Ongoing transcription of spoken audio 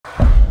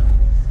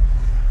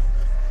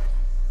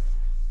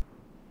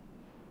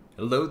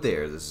Hello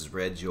there, this is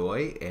Red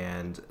Joy,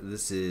 and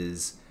this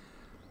is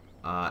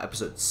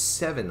episode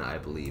 7, I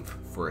believe,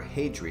 for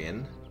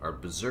Hadrian, our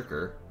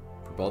Berserker,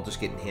 for Baldur's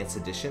Gate Enhanced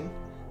Edition.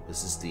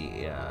 This is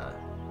the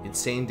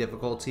insane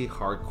difficulty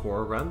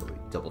hardcore run. Let me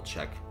double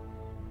check.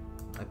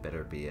 I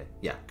better be a...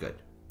 yeah, good.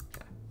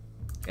 Okay.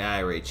 Yeah,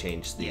 I already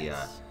changed the...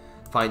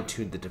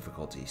 fine-tuned the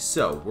difficulty.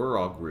 So, we're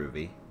all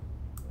groovy.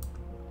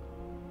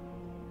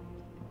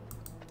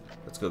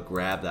 Let's go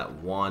grab that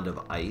wand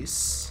of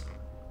ice.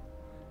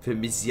 For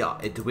Monsieur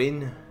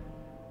Edwin.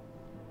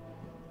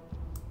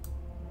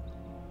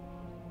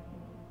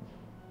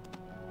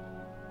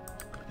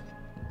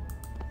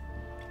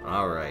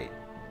 Alright.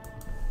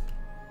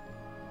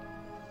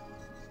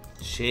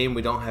 Shame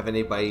we don't have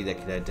anybody that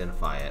can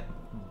identify it.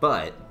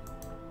 But,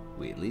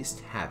 we at least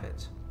have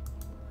it.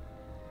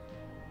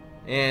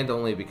 And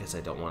only because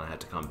I don't want to have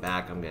to come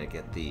back, I'm going to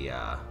get the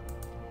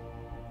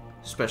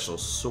special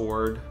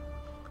sword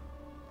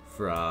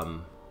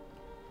from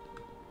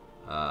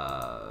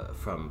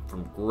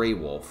Grey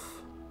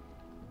Wolf.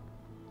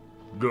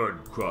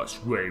 Don't cross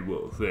Grey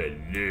Wolf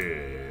and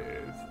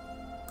live.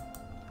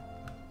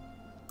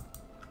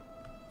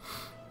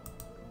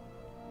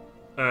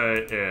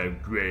 I am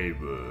Grey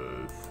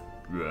Wolf.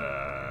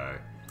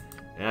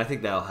 And I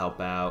think that'll help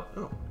out.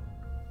 Oh.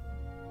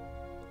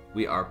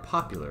 We are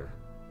popular.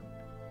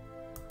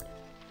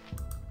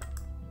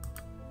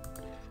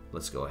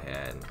 Let's go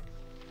ahead.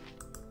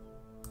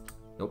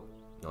 Nope,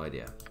 no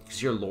idea.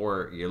 Because your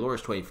lore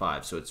is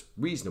 25, so it's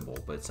reasonable,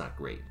 but it's not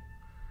great.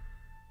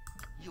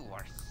 You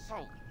are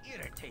so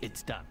irritating.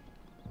 It's done.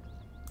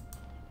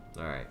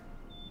 All right.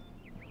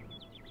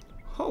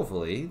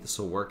 Hopefully, this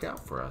will work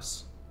out for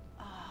us.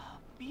 Ah,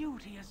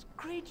 beauteous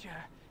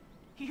creature,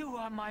 you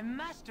are my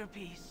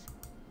masterpiece.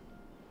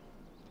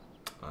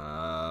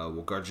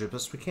 We'll guard you as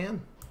best we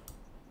can.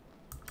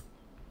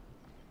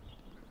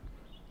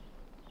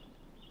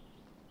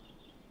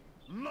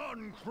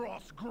 None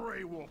cross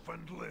Grey Wolf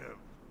and live.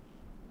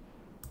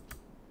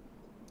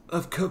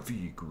 I've come for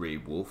you, Grey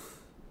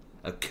Wolf.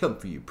 I've come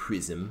for you,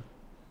 Prism.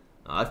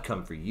 I've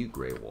come for you,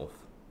 Grey Wolf.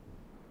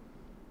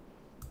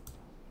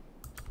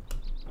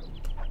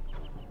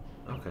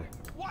 Okay.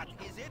 What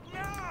is it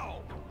now?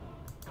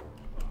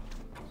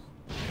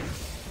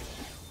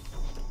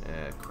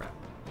 Crap.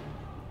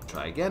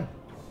 Try again.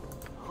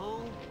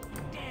 Who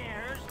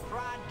dares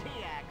prod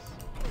T-Ax?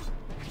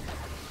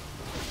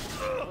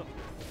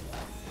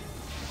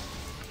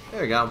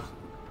 There we go.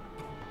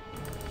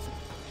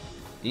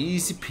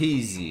 Easy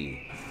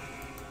peasy.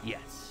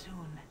 Yes.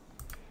 Soon,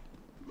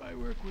 my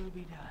work will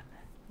be done.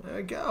 There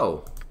we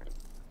go.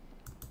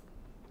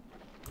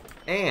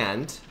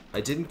 And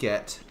I didn't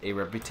get a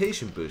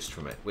reputation boost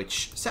from it,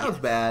 which sounds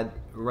bad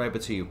right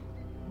until you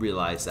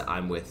realize that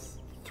I'm with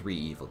 3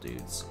 evil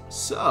dudes.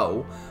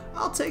 So,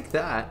 I'll take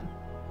that.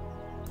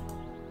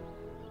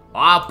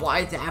 I'll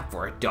buy that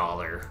for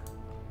 $1.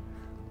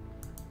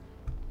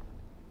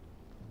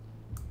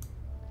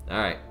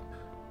 Alright,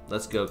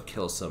 let's go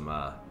kill some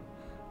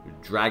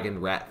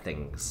dragon rat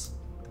things.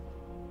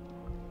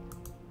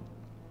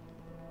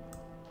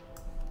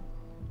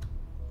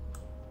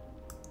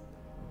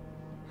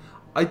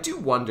 I do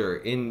wonder,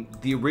 in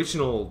the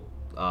original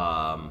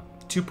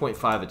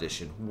 2.5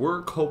 edition,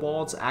 were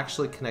kobolds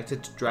actually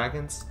connected to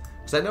dragons?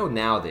 Because I know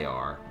now they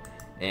are,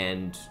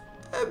 and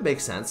it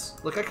makes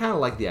sense. Like, I kind of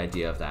like the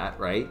idea of that,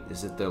 right?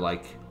 Is that they're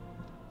like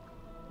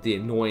the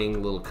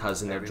annoying little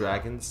cousin of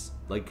dragons?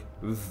 Like,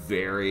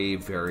 very,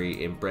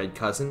 very inbred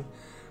cousin.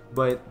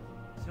 But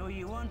So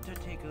you want to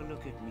take a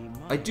look at me,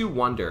 I do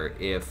wonder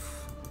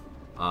if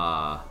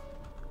that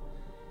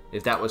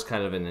was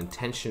kind of an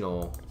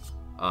intentional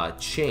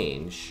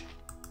change,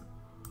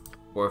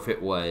 or if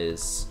it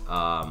was,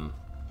 had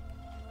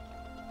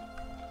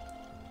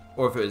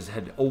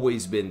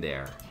always been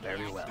there.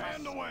 Very well.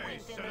 Stand away, In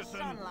the citizen.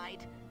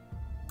 sunlight.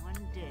 One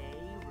day,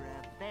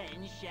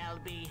 revenge shall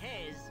be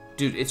his.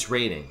 Dude, it's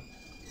raining.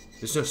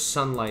 There's no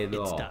sunlight at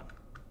It's all. done.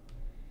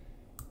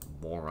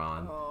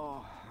 Moron.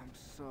 Oh, I'm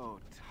so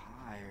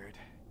tired.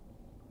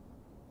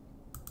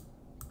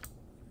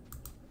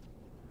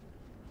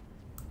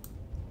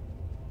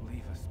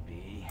 Leave us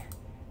be.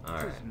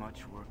 Alright. There's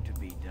much work to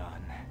be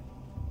done.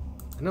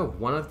 I know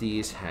one of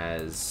these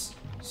has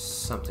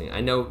something.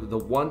 I know the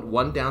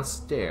one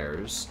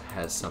downstairs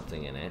has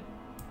something in it.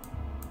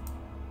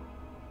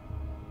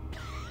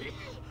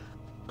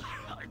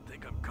 I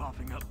think I'm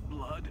coughing up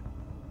blood.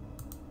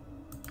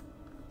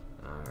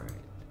 Alright.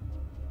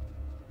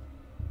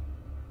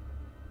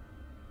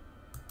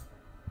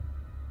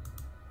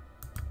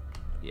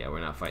 Yeah,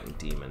 we're not fighting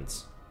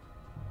demons.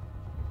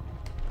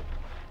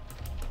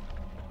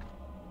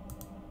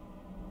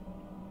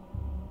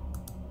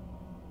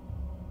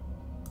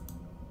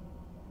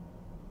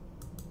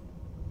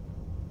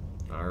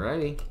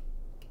 Alrighty.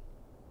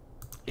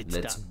 It's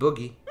Let's done.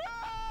 boogie.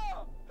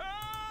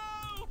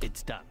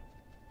 It's done.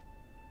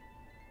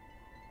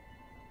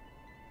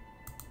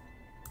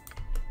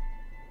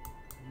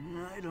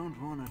 I don't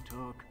want to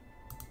talk.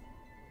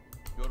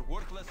 Your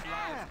worthless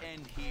lives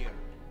end here.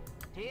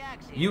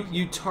 T-Ax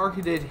You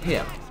targeted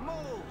him.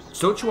 moves.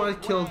 So don't you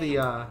want to kill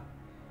the,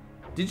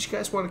 did you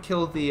guys want to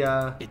kill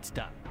the, It's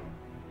done.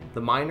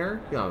 the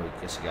miner? Oh,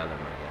 I guess you got them,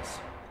 I guess.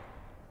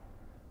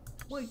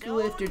 Why go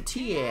after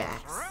TX?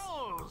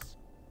 Rules.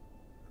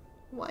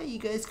 Why you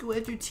guys go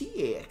after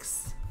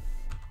TX?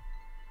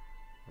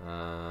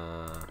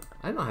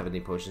 I don't have any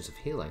potions of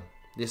healing.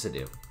 Yes, I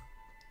do.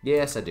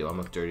 Yes, I do. I'm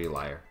a dirty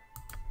liar.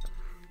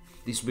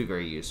 These will be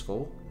very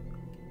useful.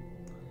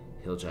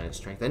 Hill Giant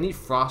Strength. I need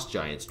Frost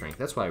Giant Strength.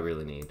 That's what I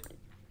really need.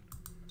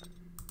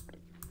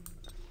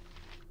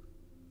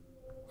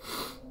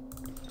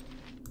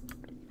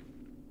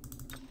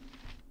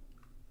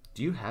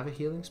 Do you have a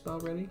healing spell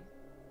ready?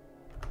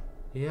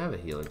 You have a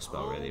healing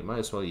spell ready. Might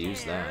as well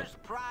use that. There's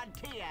Prod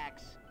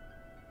TX.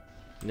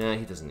 Nah,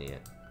 he doesn't need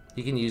it.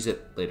 He can use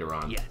it later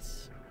on.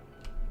 Yes.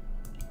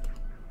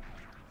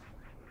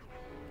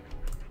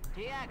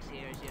 TX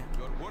hears you.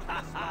 Your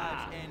worthless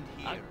lives end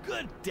A here.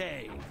 good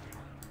day.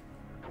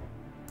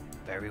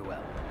 Very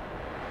well.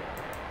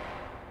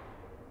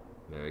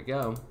 There we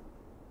go.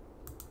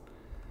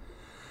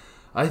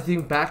 I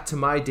think back to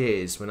my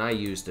days when I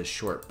used a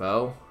short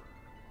bow.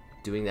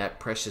 Doing that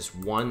precious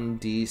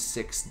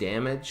 1d6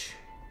 damage.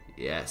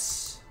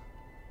 Yes.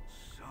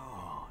 So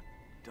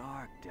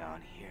dark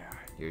down here.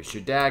 Here's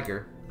your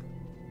dagger.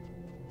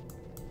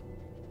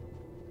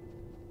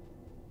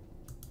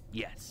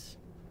 Yes.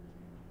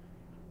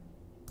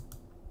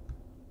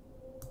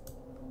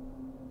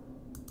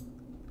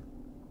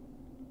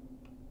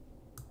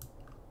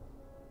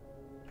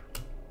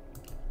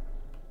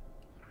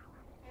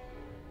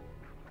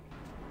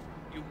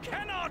 You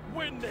cannot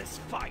win this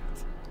fight.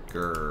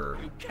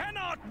 Grr. You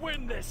cannot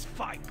win this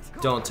fight.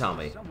 Don't tell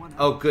me.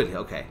 Oh, good.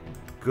 Okay.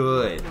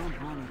 Good.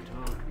 Don't want to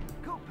talk.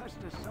 Go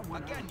pester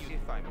someone Again, else. you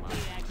find mine.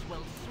 TX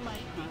will smite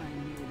I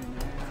thee. need an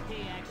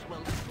air. TX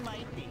will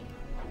smite thee.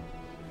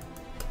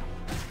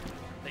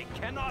 They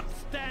cannot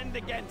stand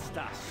against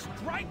us.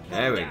 Strike them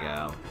There we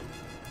down. go.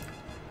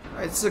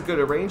 Alright, this is a good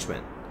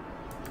arrangement.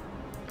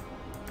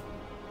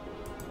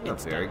 A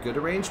very good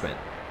arrangement.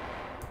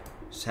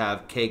 Just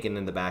have Kagan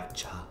in the back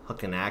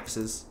chucking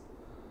axes.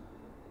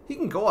 He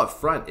can go up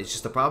front. It's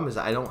just the problem is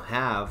I don't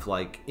have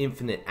like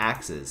infinite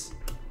axes.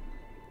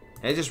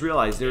 And I just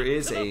realized there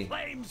is To the a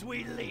flames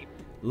we leap.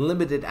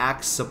 limited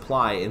axe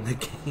supply in the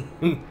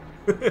game.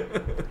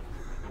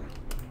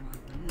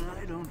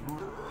 I don't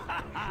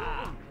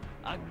want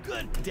A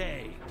good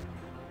day.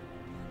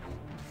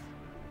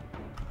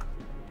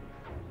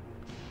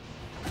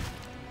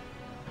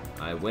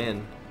 I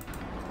win.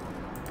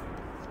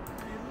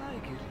 I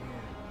like it here.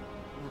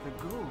 Where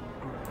the gold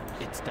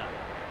grows. It's done.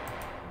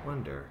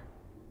 Wonder.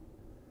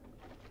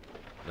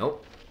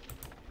 Nope.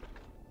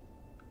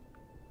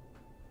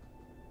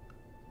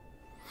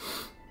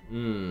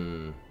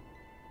 Hmm.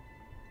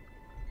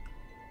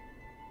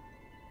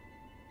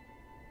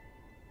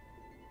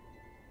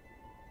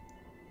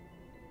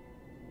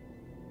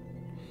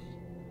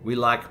 We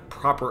lack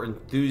proper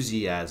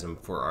enthusiasm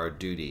for our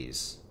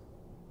duties.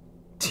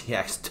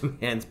 TX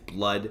demands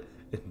blood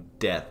and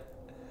death.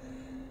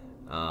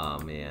 Oh,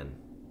 man.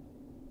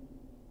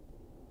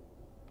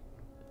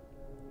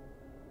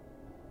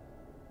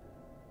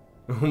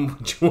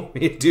 What you want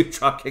me to do?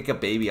 Drop kick a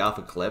baby off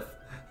a cliff?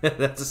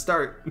 That's a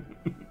start.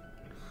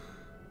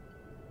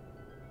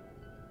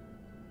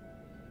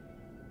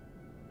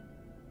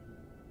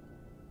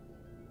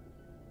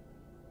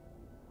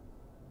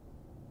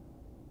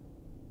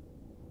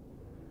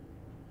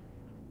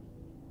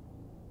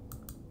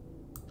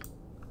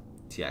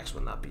 TX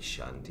will not be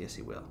shunned. Yes,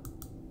 he will.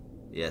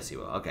 Yes, he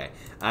will. Okay.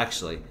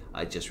 Actually,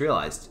 I just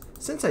realized,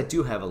 since I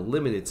do have a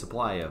limited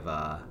supply of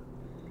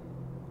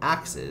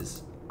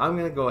axes, I'm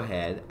going to go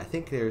ahead. I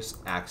think there's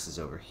axes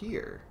over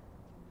here.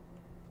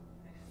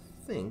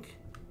 I think.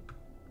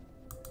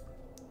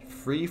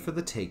 Free for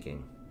the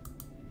taking.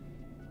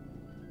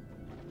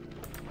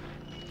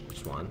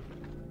 There's one.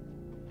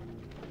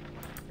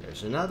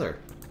 There's another.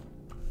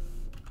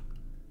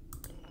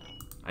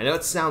 I know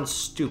it sounds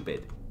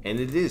stupid, and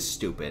it is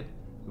stupid,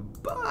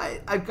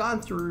 but I've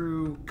gone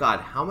through, God,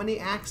 how many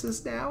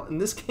axes now in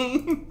this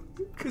game?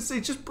 Because they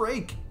just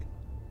break.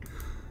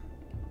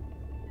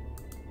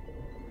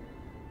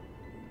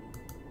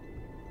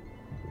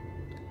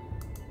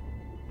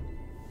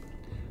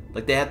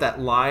 Like they had that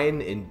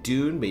line in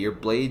Dune, may your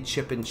blade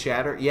chip and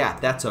shatter. Yeah,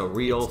 that's a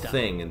real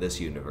thing in this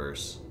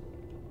universe.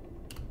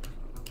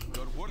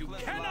 You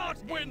cannot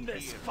win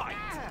this fight.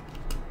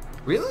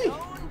 Really?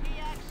 Stone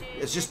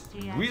TX It's just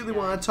TX really done.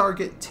 want to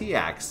target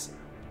TX.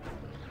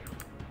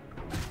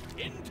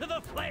 Into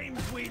the flames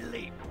we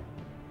leap.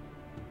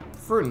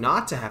 For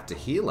not to have to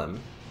heal him.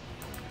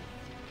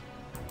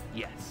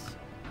 Yes.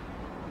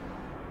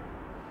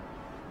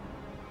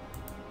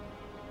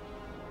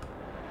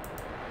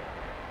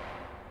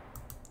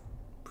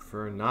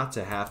 Prefer not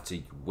to have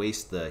to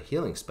waste the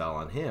healing spell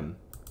on him.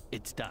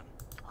 It's done.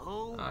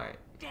 Who Alright,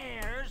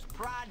 dares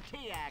prod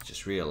TX?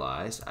 just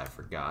realized I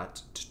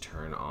forgot to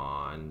turn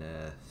on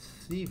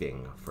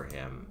thieving for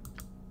him.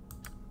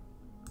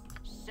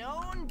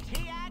 Stone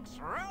TX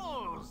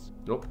rules.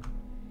 Nope,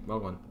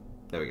 wrong one.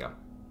 There we go.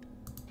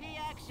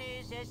 TX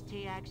is as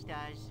TX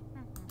does.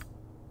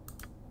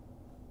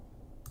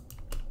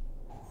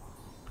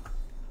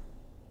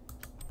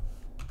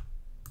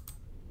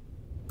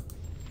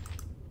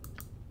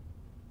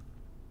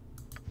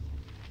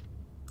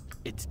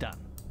 It's done.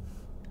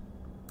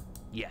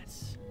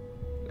 Yes.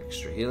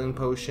 Extra healing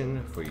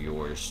potion for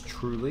yours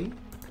truly.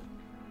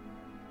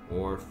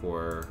 Or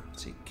for,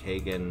 let's see,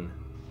 Kagan.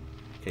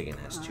 Kagan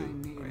has two,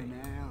 I need right? an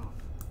elf.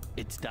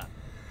 It's done.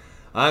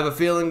 I have a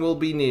feeling we'll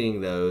be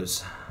needing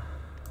those.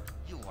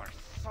 You are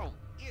so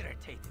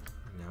irritating.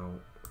 No.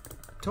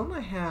 Don't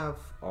I have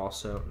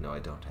also... No, I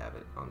don't have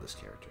it on this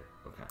character.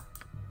 Okay.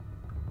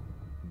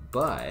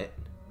 But...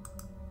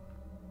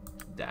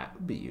 that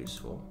would be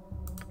useful.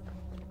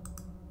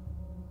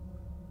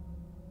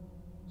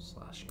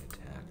 Slashing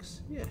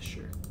attacks. Yeah,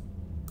 sure.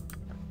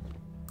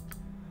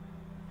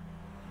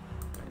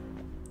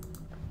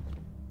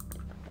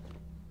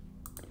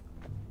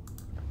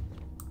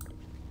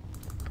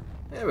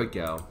 There we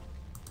go.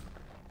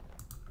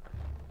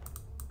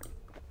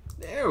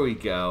 There we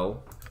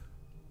go.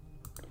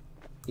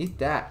 Eat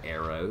that,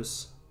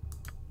 arrows.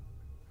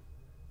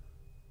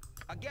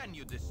 Again,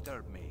 you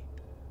disturb me.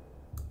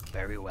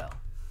 Very well.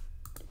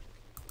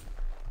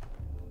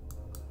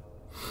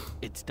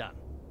 It's done.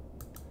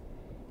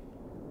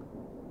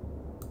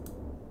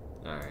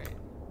 Alright.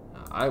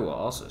 I will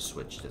also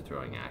switch to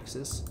throwing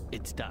axes.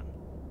 It's done.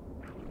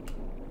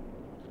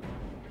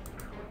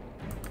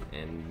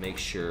 And make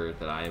sure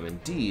that I am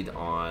indeed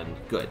on...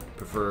 Good.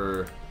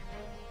 Prefer... Good.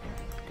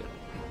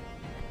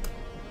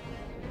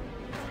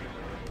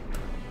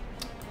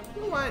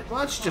 You know what? Why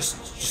don't you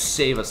just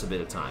save us a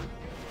bit of time?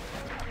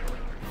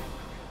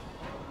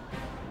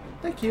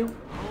 Thank you. Who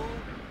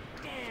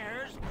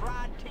dares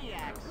prod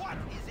TX? What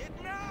is it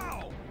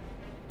now?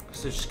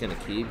 Because they're just gonna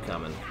keep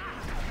coming.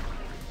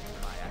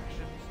 My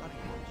actions are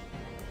yours.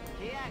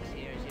 TX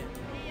hears you.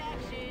 TX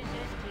is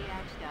as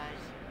TX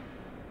does.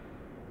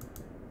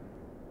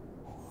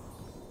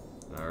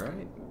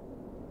 Alright.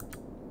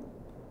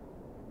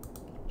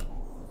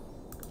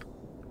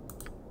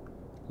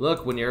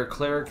 Look, when you're a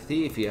cleric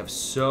thief, you have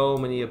so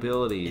many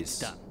abilities. It's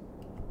done.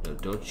 No,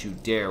 don't you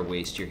dare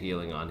waste your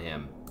healing on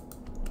him.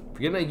 If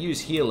you're gonna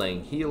use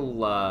healing, heal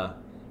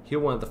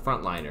one of the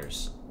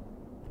frontliners.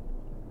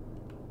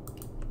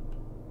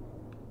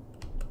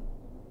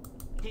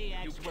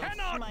 TX You will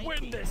cannot smite win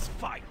thee. this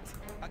fight.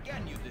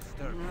 Again, you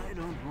disturb me. I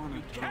don't want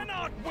to talk.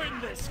 Cannot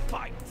win this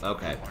fight.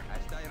 Okay.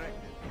 As directed.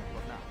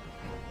 For now.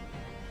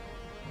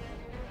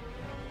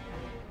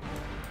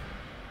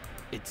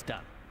 It's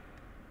done.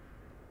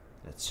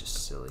 That's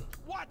just silly.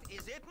 What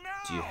is it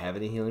now? Do you have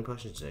any healing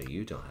potions? No,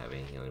 you don't have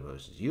any healing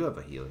potions. You have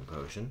a healing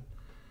potion.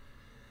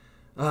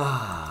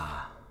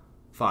 Ah,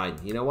 fine.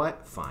 You know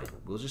what? Fine.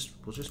 We'll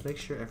just make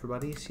sure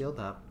everybody's healed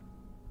up.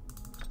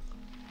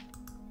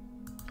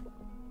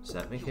 Does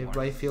that make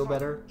everybody feel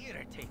better?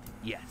 Irritating.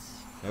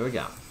 Yes. There we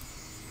go.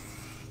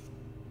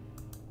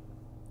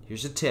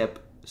 Here's a tip.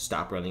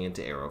 Stop running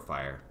into arrow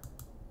fire.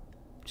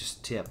 Just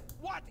a tip.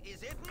 What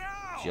is it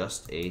now?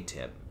 Just a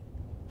tip.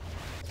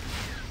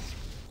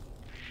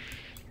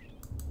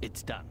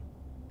 It's done.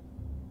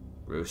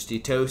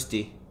 Roasty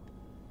toasty.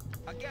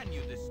 Again,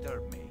 you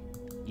disturb me.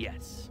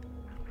 Yes.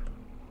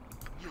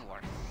 You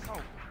are so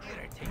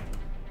irritating.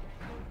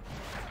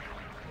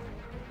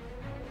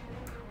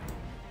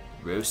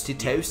 Roasty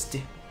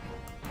toasty.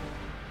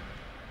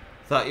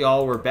 Thought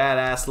y'all were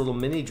badass little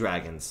mini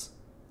dragons.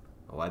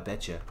 Oh, I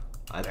betcha.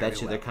 I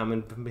betcha they're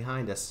coming from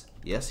behind us.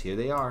 Yes, here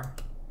they are.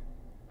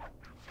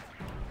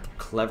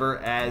 Clever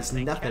as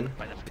nothing.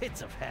 By the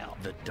pits of hell.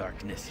 The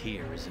darkness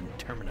here is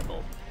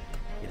interminable.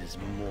 It is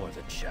more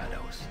than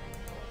shadows.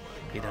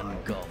 It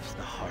engulfs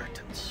the heart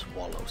and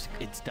swallows.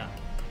 It's done.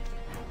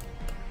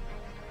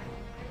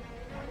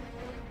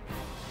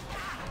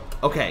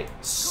 Okay,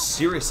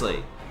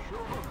 seriously.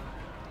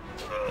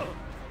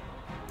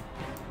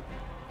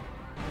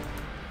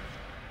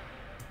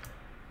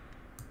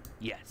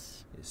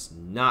 Yes. It's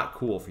not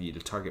cool for you to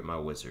target my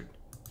wizard.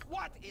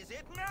 What is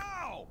it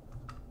now?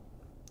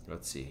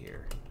 Let's see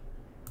here.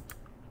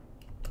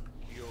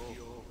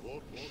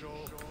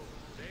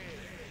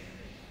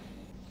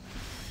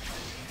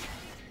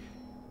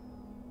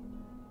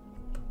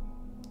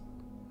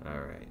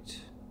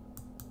 Alright.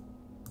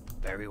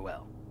 Very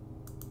well.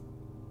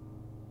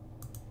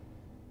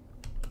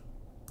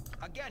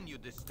 Again, you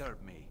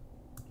disturb me.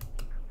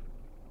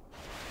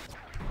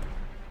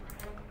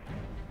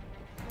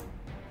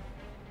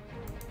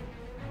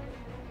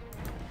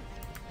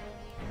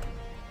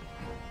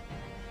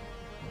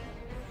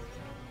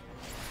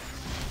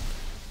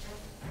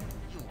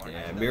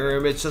 Yeah, mirror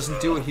image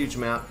doesn't do a huge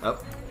amount.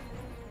 Up.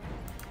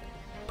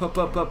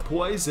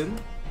 Poison.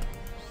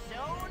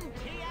 Zone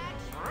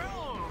TX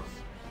rules.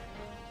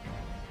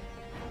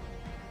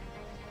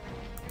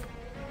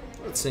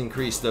 Let's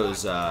increase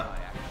those, Ow.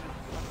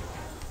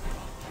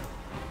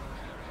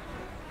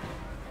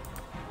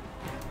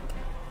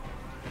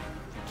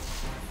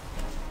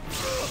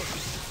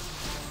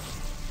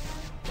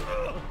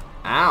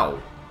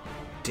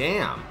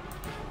 Damn.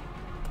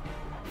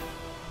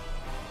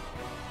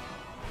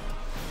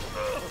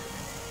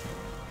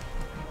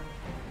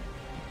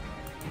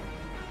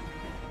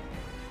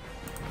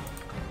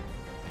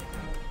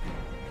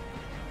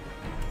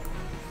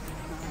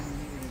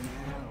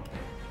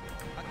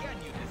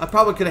 I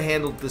probably could have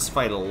handled this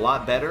fight a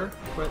lot better,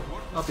 but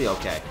I'll be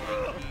okay.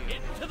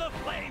 Into the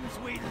flames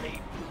we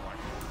leap.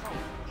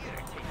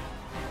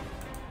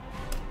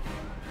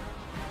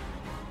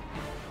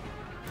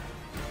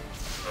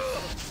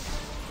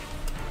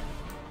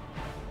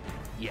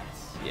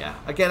 Yes. Yeah,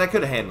 again, I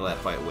could have handled that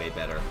fight way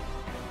better.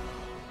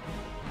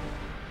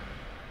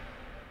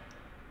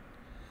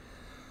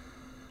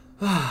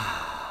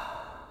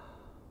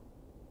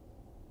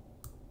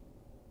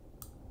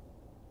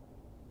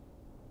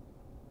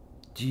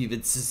 Do you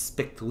even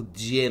suspect what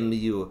gem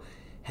you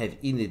have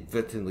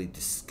inadvertently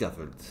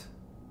discovered?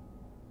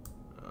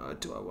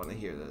 Do I want to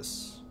hear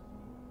this?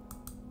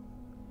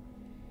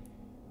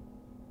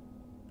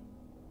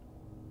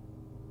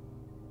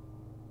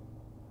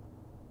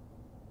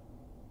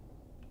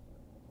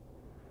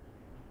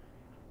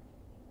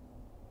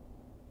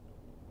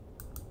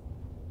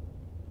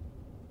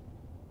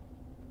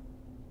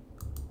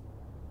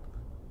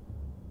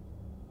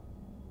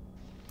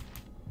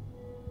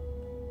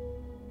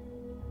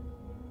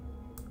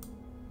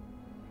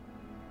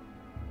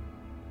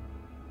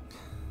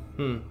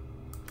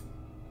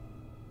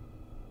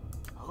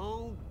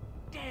 Who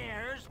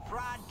dares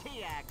prod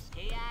Tiax?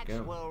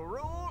 Tiax will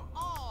rule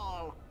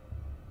all.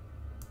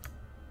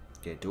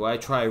 Okay, do I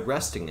try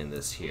resting in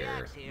this here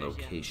Tiax hears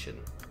location?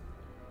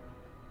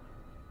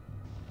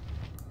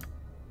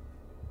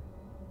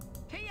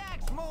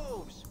 Tiax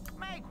moves.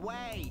 Make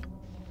way.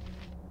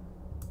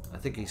 I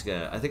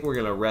think we're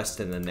gonna rest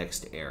in the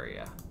next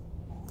area.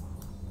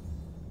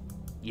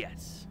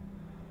 Yes.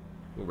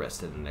 We'll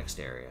rest in the next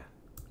area.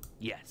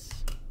 Yes.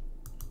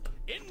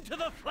 Into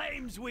the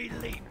flames we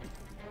leap.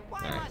 Why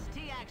All right. must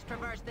Tiax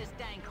traverse this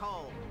dank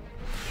hole?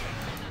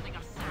 Nothing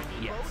of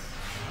saggy Yes.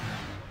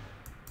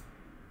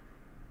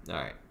 boat.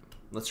 Alright,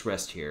 let's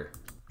rest here.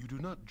 You do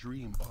not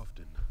dream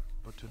often,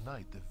 but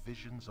tonight the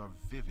visions are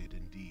vivid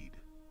indeed.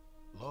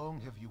 Long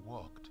have you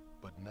walked,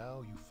 but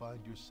now you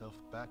find yourself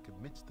back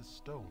amidst the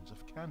stones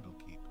of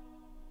Candlekeep.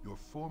 Your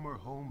former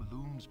home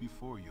looms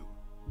before you,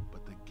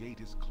 but the gate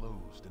is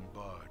closed and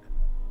barred.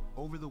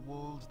 Over the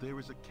walls there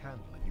is a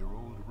candle in your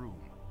old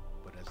room,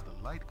 but as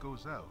the light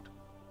goes out,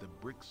 the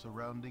bricks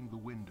surrounding the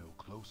window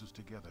closes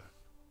together.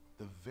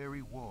 The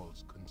very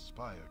walls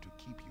conspire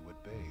to keep you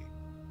at bay.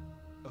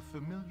 A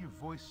familiar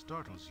voice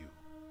startles you,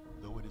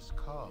 though it is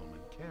calm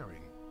and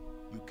caring.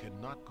 You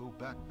cannot go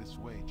back this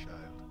way,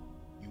 child.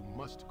 You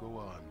must go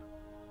on.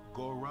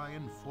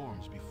 Gorion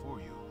forms before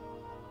you.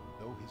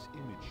 Though his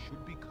image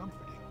should be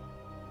comforting,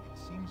 it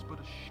seems but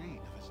a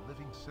shade of his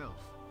living self.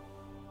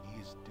 He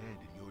is dead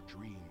in your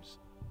dreams,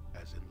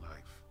 as in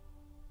life.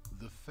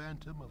 The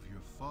phantom of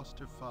your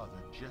foster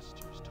father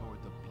gestures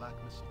toward the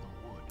blackness of the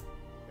wood,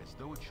 as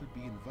though it should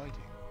be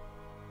inviting.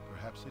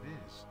 Perhaps it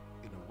is,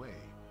 in a way,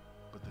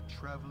 but the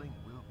traveling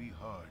will be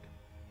hard.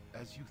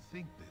 As you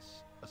think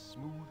this, a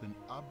smooth and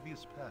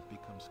obvious path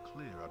becomes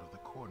clear out of the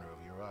corner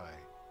of your eye.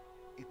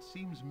 It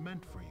seems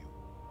meant for you,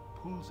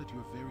 pulls at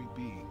your very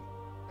being,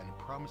 and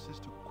promises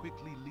to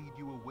quickly lead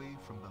you away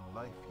from the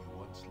life you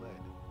once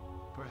led.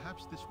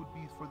 Perhaps this would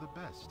be for the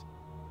best,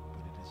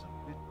 but it is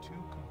a bit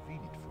too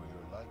convenient for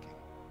your liking.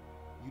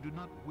 You do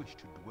not wish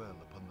to dwell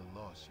upon the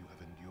loss you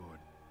have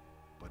endured,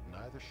 but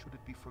neither should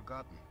it be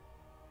forgotten.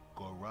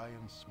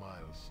 Gorion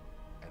smiles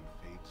and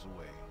fades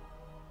away.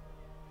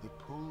 The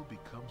pull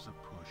becomes a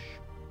push,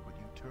 but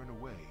you turn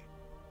away,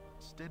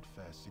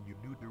 steadfast in your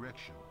new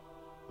direction.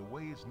 The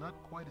way is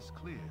not quite as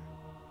clear,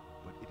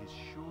 but it is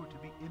sure to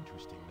be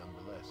interesting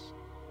nonetheless.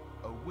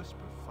 A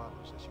whisper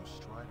follows as you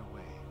stride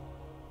away.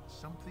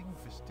 Something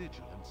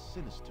vestigial and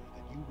sinister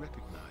that you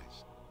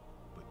recognize,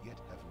 but yet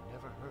have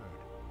never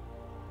heard.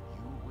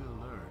 You will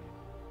learn.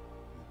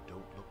 You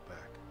don't look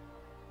back.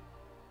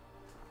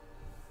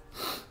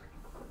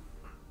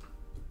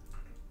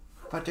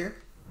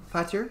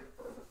 Father,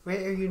 why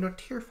are you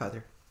not here,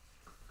 Father?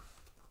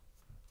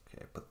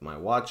 Okay, put my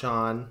watch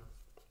on.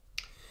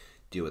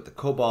 Deal with the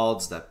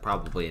kobolds that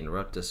probably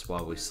interrupt us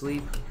while we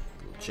sleep.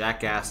 Little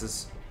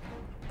jackasses.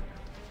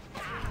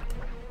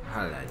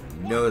 How did I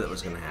know that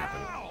was going to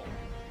happen?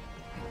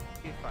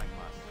 If I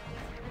must.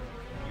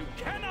 You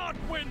cannot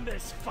win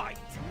this fight.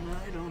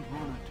 I don't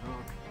want to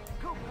talk.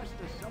 Go best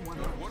to someone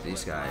else.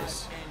 These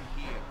guys.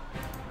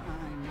 I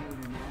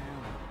need an hour.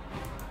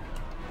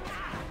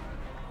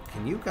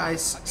 Can you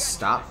guys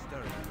stop?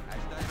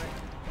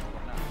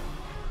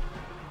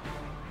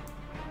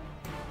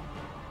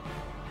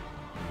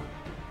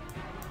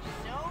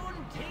 Soon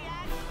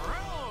Tiax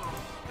rules.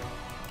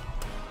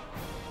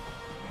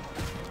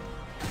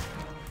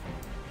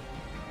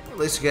 At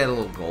least you get a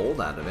little gold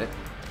out of it.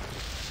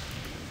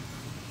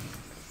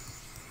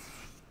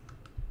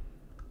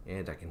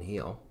 And I can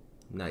heal.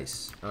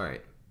 Nice.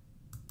 Alright.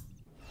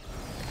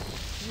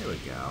 There we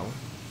go.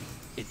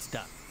 It's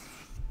done.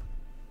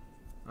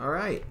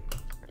 Alright.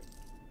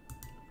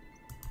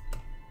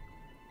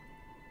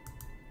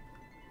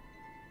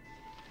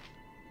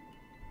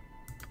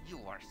 You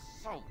are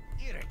so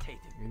irritating.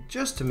 And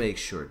just to make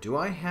sure, do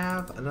I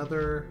have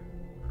another...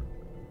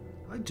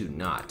 I do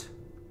not.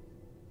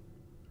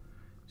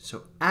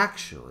 So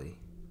actually,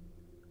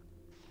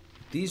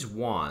 these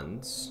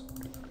wands.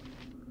 Let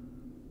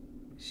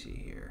me see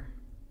here.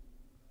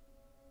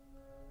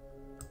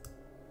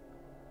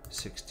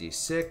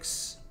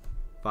 66,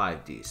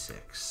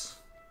 5d6.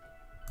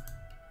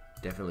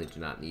 Definitely do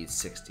not need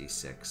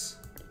 66.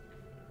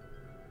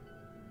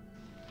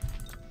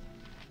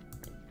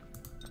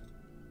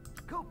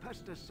 Go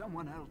pester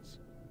someone else.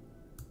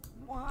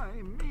 Why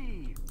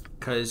me?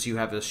 Because you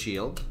have a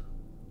shield.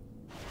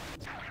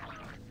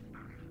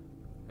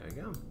 There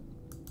you go.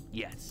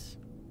 Yes.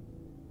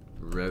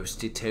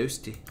 Roasty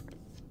toasty.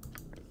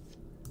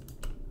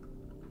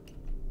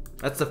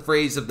 That's the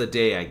phrase of the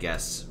day, I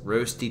guess.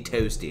 Roasty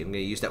toasty. I'm going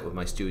to use that with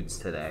my students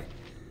today.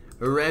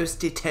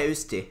 Roasty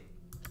toasty.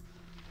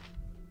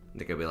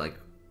 They're going to be like,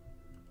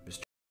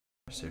 Mr.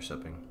 Is there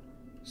something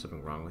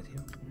wrong with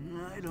you?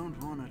 I don't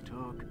want to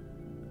talk.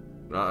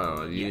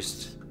 Uh-oh,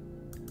 used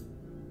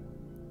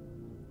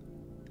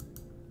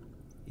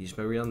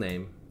my real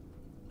name.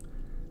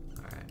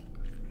 Alright.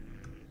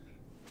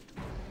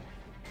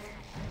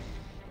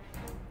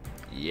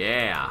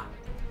 Yeah!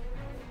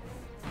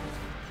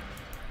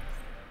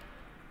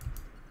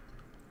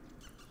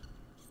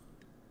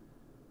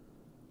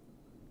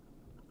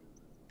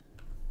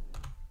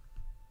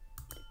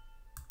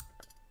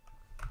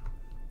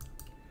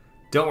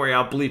 Don't worry,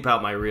 I'll bleep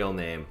out my real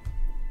name.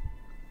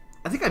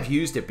 I think I've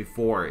used it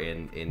before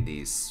in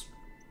these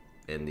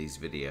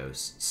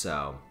videos,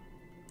 so.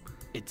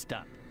 It's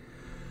done.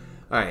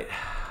 Alright.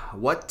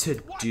 What to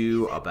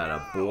do about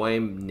a boy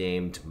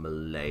named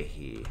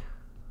Malahi?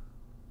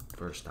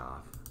 First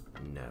off,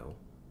 no.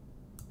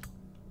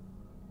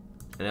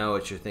 I know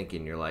what you're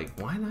thinking. You're like,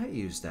 why not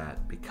use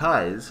that?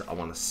 Because I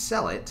want to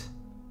sell it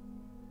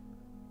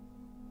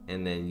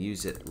and then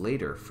use it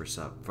later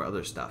for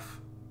other stuff.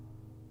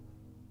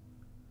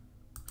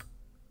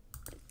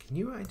 Can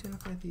you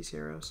identify these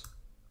arrows?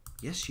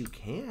 Yes, you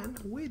can.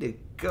 Way to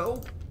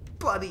go,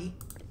 buddy.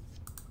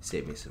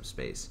 Save me some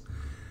space.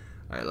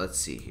 Alright, let's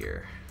see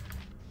here.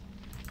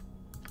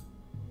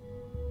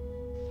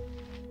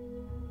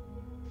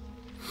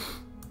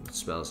 What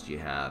spells do you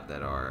have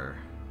that are...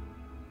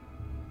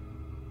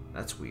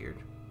 That's weird.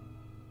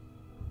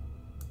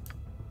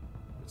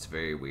 It's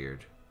very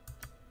weird.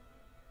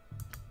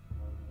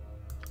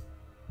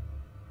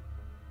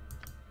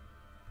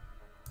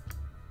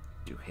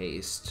 Do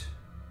haste.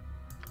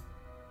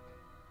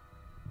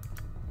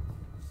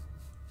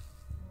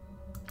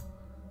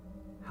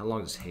 How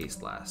long does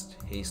haste last?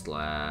 Haste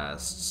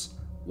lasts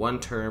 1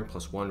 turn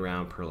plus 1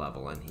 round per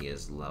level, and he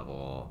is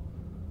level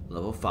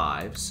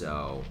 5,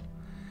 so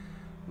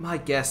my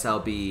guess that'll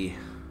be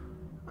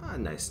a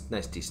nice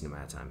decent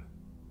amount of time.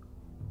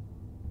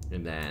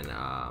 And then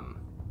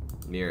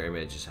mirror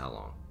image is how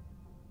long?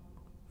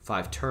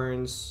 5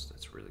 turns.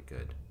 That's really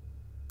good.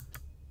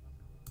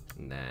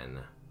 And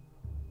then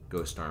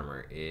ghost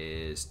armor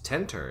is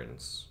 10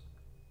 turns.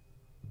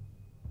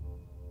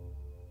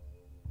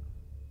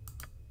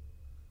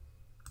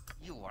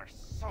 You are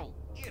so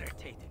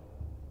irritating.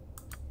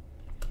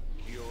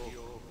 Who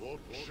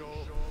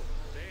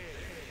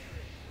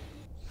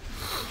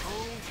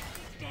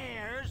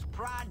dares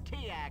prod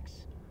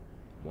TX?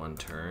 1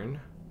 turn.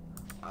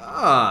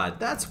 Ah,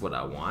 that's what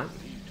I want.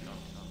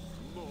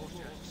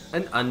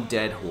 An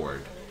undead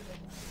horde.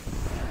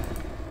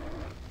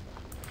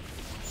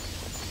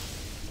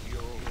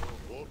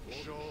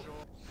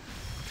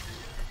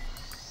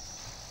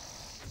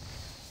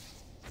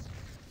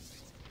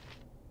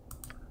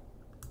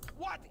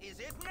 What is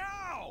it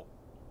now?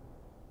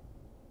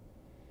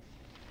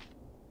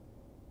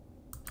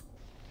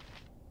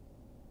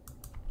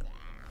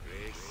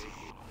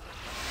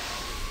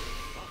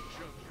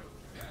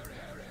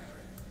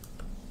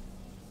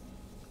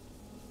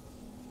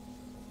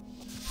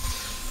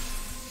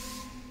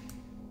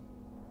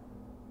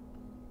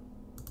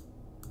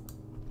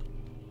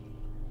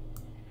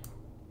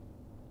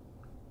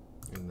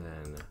 And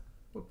then,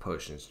 what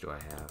potions do I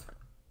have?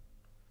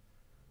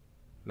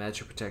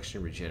 Magic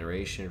protection,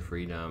 regeneration,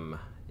 freedom,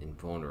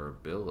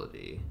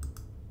 invulnerability.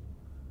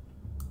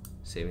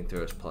 Saving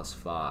throws plus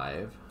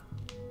 5.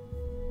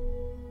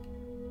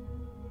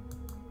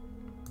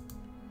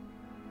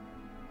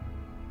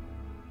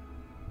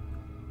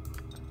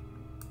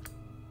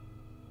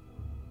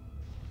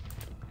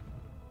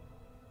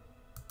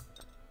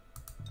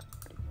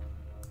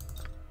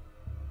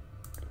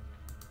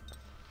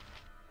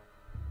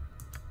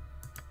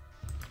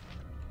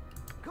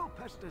 Go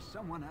pester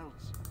someone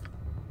else.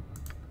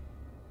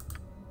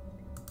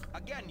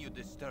 Again, you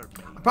disturb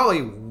me. I'm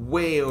probably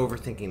way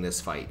overthinking this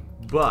fight,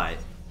 but...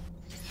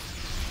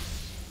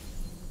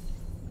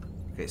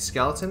 Okay,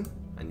 skeleton,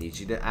 I need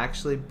you to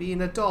actually be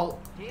an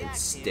adult and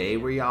stay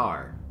where you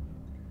are.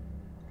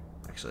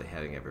 Actually,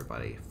 having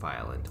everybody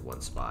file into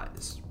one spot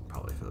is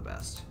probably for the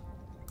best.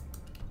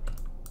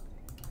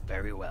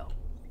 Very well.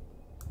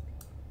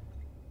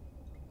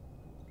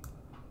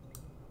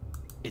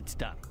 It's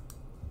done.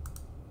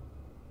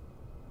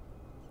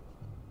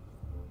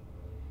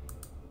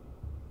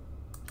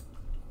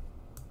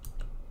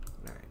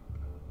 Alright.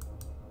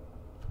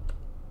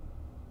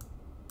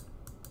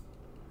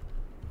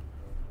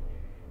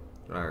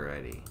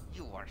 Alrighty.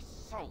 You are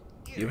so.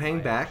 You hang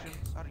My back.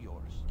 actions are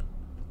yours.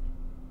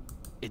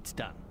 It's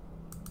done.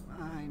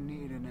 I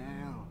need an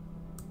ale.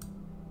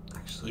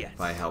 Actually, Yes.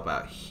 if I help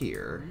out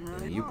here,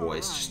 then you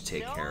boys just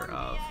take care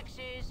of.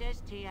 TXs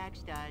as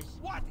TX does.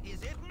 What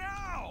is it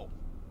now?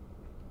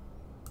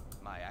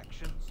 My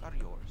actions are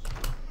yours.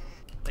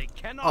 They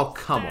cannot Oh,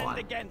 come stand on.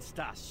 against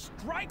us.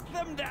 Strike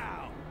them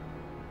down.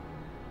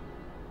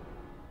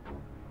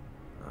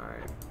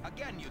 Alright.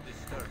 Again, you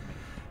disturb me.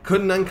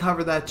 Couldn't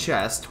uncover that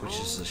chest, which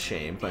is a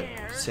shame, but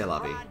c'est la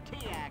vie. Rod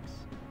TX.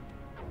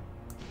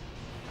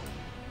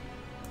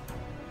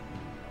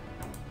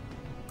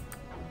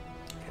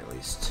 Okay, at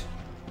least.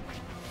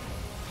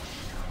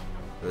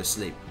 Go to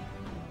sleep.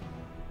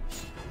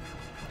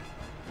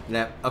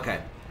 Yep,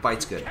 okay.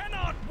 Fight's good.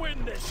 Cannot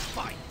win this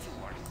fight.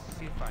 You are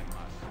if I must.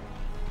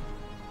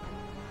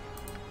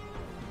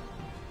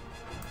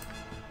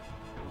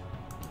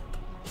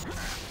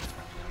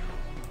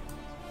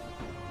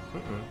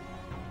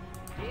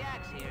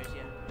 TX hears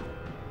you.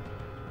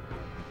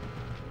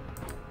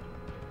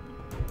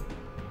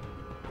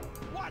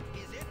 What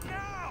is it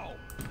now?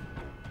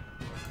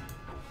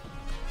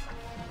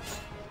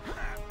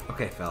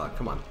 Okay, fella,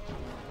 come on.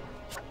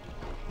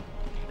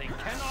 They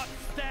cannot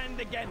stand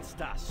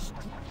against us.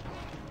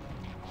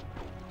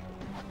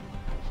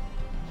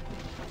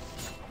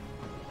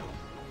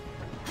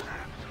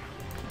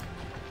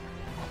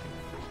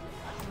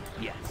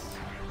 Yes.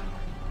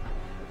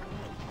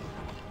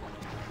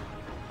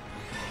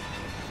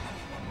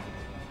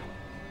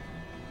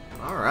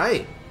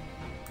 Alright.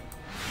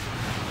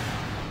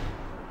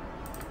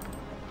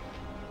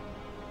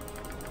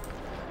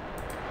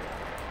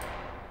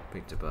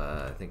 Picked up,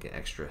 I think, an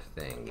extra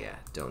thing. Yeah,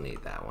 don't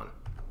need that one.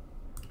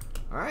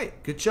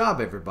 Alright, good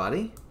job,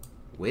 everybody.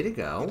 Way to It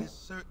go. is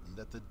certain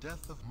that the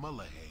death of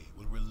Mullahay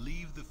will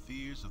relieve the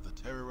fears of the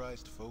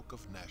terrorized folk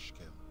of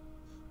Nashkel.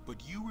 But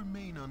you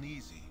remain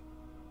uneasy.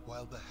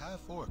 While the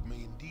half-orc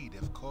may indeed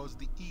have caused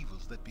the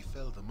evils that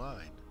befell the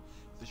mine,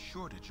 the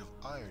shortage of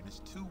iron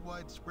is too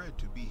widespread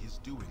to be his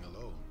doing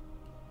alone.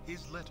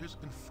 His letters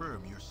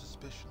confirm your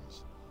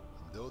suspicions,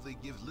 and though they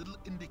give little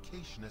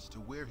indication as to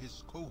where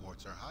his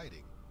cohorts are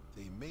hiding,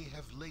 they may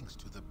have links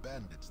to the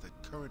bandits that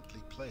currently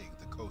plague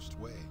the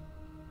Coastway.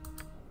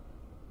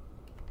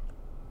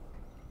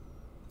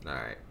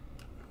 Alright.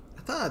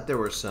 I thought there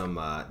were some,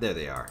 there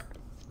they are.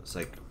 It's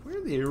like, where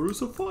are the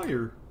arrows of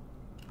fire?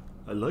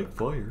 I like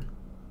fire.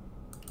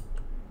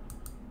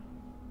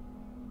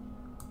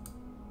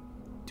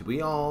 Do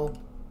we all?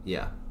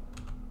 Yeah.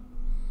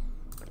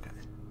 Okay.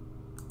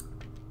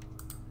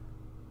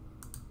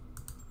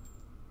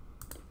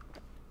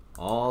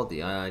 All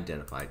the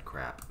unidentified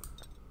crap.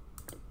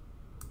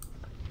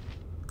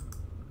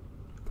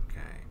 Okay.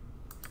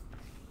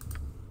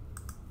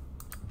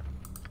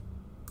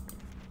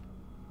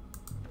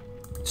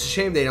 It's a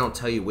shame they don't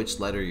tell you which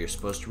letter you're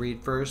supposed to read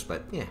first,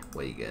 but yeah,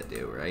 what you gotta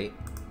do, right?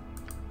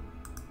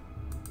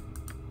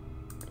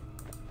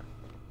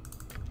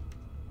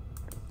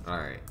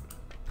 Alright.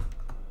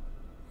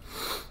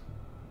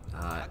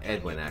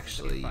 Edwin,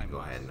 actually, you go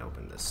ahead and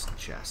open this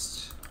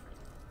chest.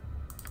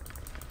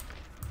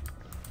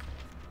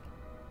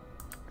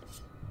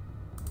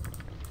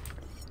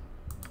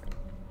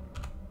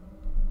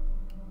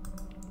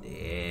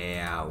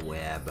 Yeah,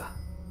 web.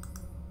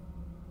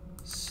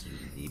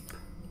 Sleep.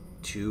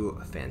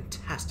 2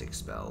 fantastic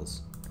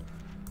spells.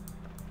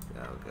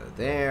 That'll go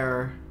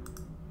there.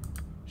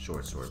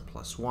 Short sword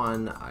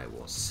 +1. I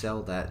will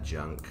sell that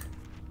junk.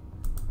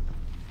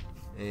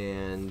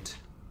 And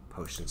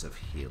potions of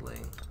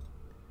healing.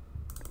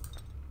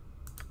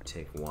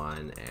 Take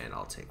 1, and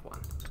I'll take 1.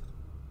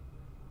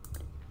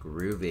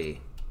 Groovy.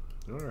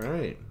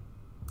 Alright.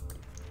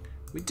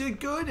 We did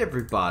good,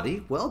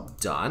 everybody. Well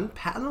done.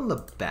 Pat on the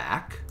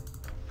back.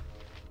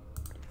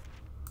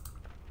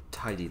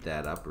 Tidy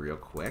that up real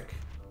quick.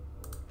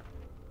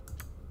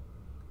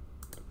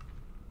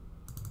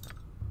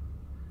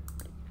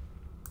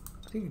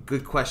 I think a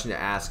good question to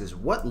ask is,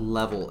 what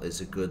level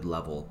is a good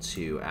level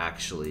to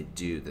actually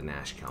do the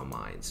Nashkel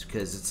mines?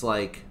 Because it's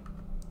like,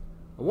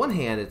 on one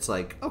hand, it's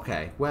like,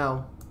 okay,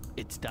 well,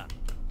 It's done.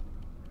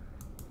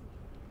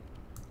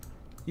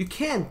 you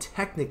can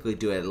technically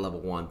do it at level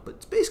 1, but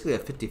it's basically a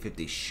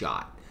 50-50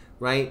 shot,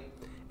 right?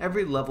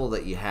 Every level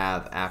that you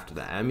have after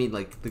that, I mean,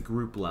 like the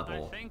group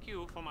level, I thank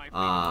you for my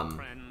freedom,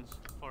 friends,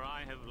 for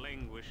I have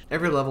languished.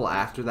 every level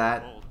after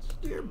that, Vaults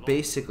you're too long.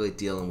 basically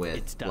dealing with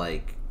It's done.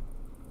 like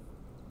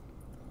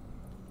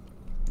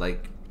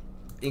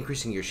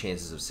increasing your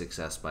chances of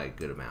success by a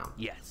good amount,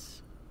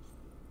 Yes.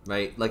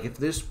 right? Like if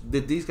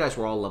these guys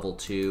were all level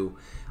 2,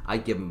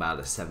 I'd give them about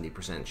a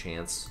 70%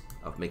 chance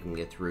of making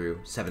it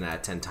through. 7 out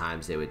of 10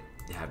 times they would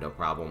have no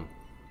problem.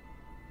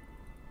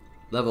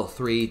 Level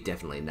 3,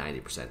 definitely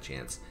 90%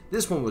 chance.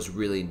 This one was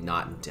really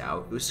not in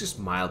doubt. It was just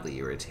mildly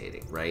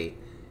irritating, right?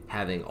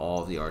 Having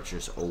all of the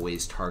archers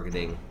always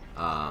targeting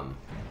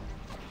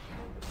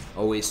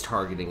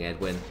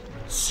Edwin.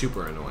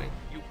 Super annoying.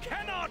 You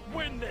cannot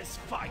win this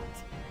fight.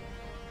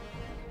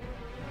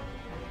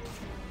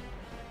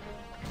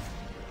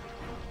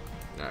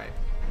 Alright.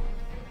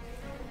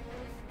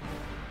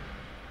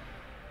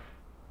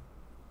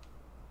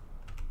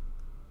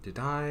 Did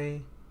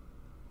I?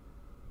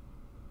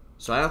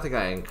 So I don't think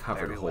I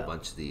uncovered Very a whole well.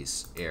 bunch of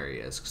these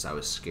areas because I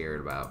was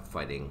scared about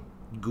fighting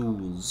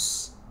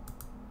ghouls.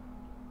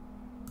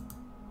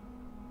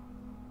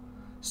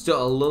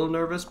 Still a little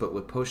nervous, but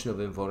with Potion of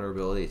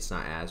Invulnerability, it's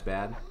not as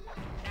bad.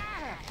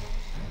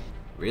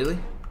 Really?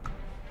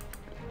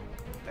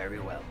 Very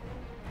well.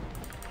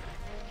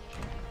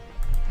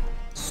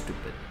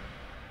 Stupid.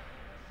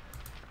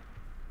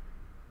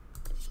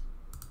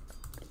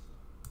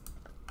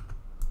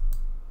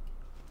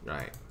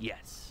 Right.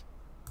 Yes.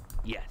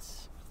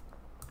 Yes.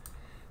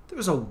 There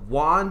was a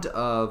wand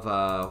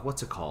of,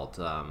 what's it called?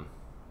 Oh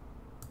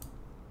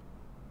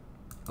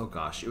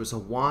gosh, it was a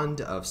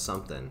wand of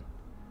something.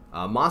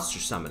 Monster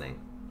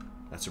summoning.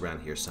 That's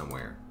around here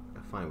somewhere.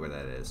 I'll find where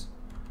that is.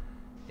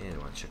 And I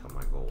want to check on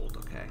my gold.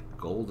 Okay.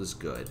 Gold is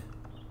good.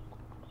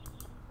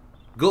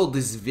 Gold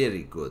is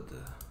very good.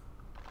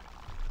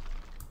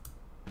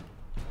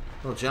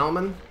 Well,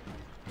 gentlemen.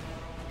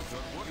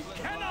 You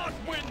cannot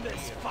win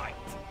this fight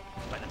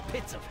by the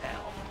pits of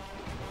hell.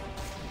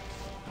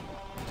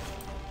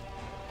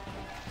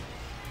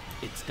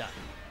 It's done.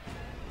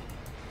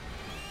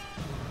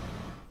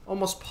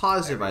 Almost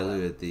positive I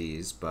looted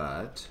these,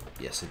 but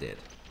yes, I did.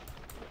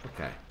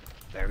 Okay.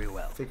 Very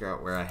well. Figure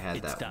out where I had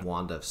It's that done.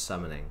 wand of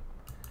summoning.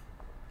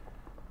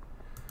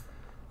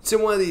 It's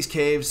in one of these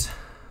caves.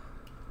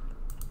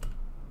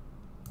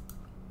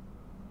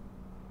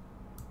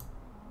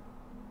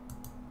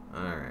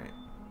 Alright.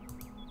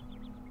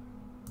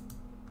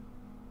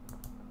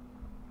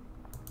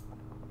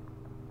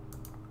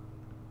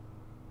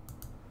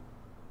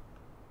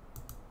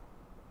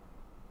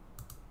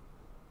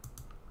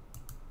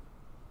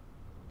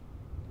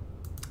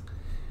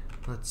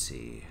 Let's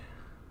see.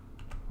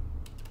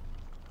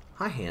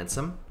 Hi,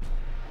 handsome.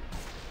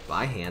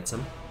 Bye,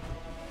 handsome.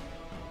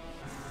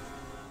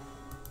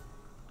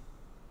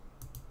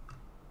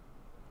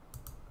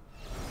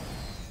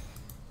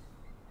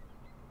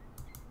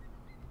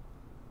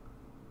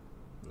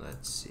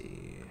 Let's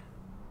see.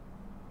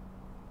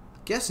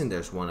 Guessing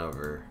there's one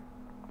over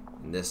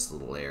in this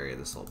little area,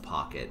 this little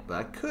pocket, but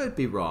I could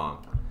be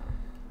wrong.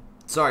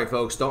 Sorry,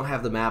 folks, don't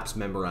have the maps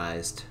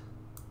memorized.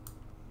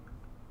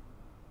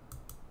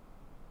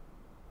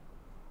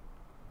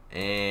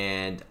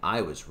 And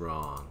I was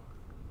wrong.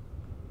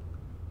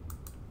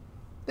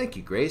 Thank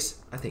you, Grace.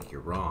 I think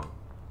you're wrong.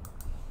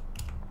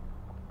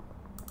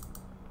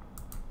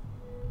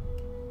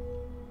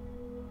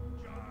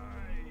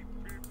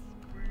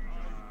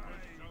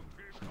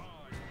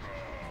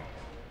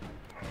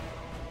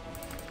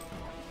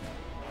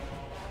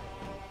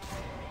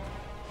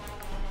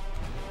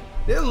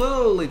 They're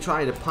literally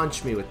trying to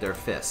punch me with their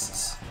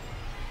fists.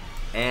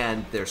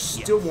 And they're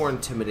still more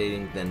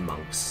intimidating than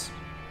monks.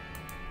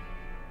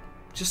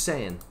 Just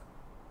saying.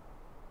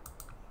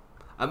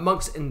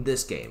 Monks in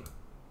this game.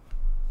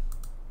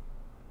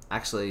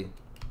 Actually,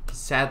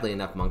 sadly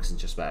enough, monks in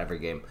just about every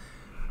game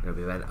are gonna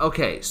be bad.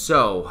 Okay,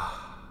 so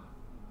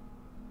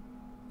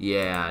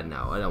yeah,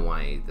 no, I don't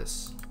want any of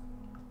this.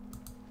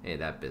 Any of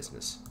that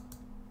business.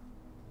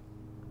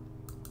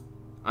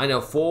 I know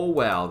full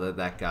well that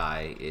that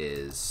guy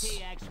is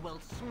TX will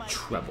smite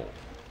treble.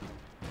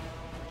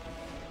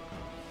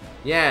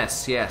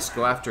 Yes, yes,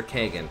 go after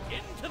Kagan.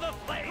 Into the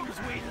flames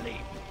we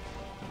leap.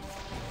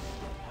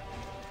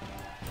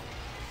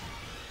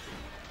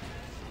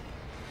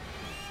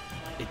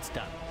 It's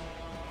done.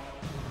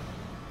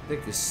 I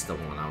think this is the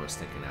one I was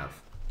thinking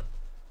of.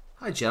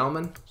 Hi,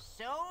 gentlemen.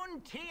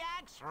 Soon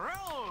TX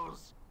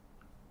rules.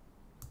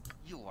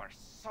 You are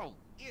so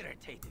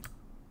irritating.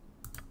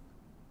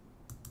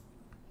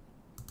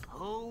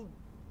 Who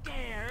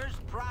dares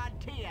prod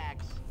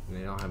TX?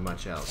 They don't have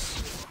much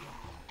else.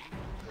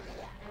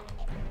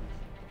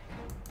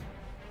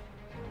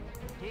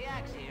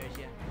 TX hears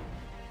you.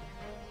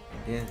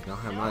 Yeah, don't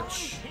have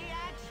much.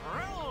 TX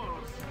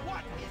rules.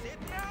 What is it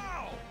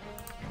now?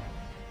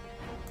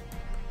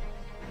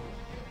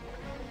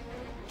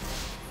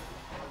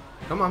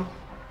 Come on.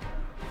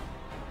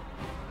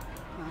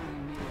 I'm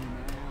in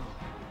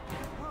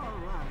now. All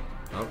right.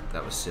 Oh,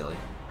 that was silly.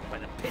 By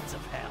the pits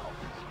of hell.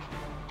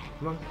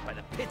 Come on. By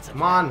the pits of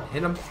Come hell. on,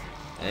 hit him.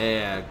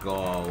 There you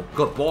go.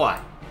 Good boy.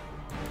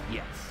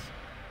 Yes.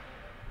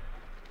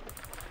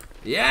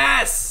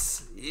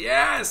 Yes!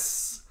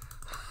 Yes!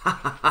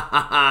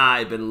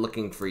 I've been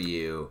looking for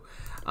you.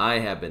 I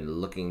have been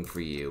looking for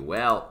you.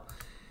 Well,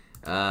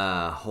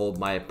 hold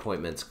my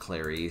appointments,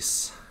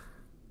 Clarice.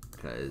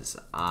 Because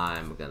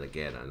I'm going to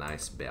get a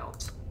nice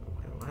belt.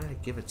 Why did I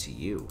give it to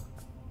you?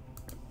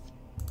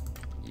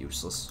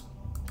 Useless.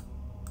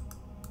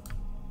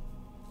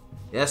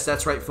 Yes,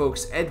 that's right,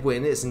 folks.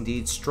 Edwin is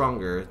indeed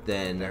stronger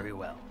than Very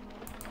well.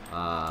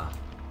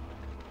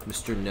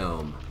 Mr.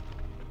 Gnome.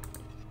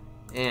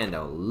 And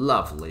a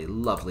lovely,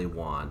 lovely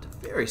wand.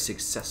 Very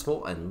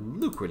successful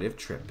and lucrative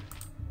trip.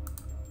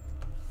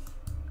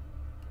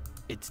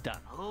 It's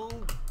done. Who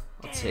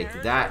I'll take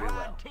dares that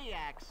prod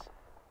TX?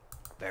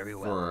 Very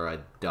well. for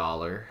 $1.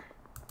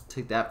 I'll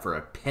take that for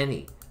a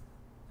penny.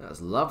 That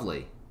was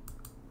lovely.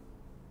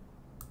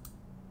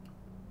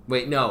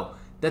 Wait, no.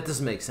 That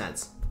doesn't make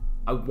sense.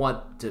 I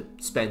want to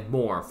spend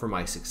more for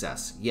my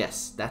success.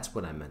 Yes, that's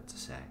what I meant to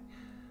say.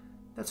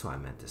 That's what I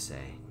meant to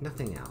say.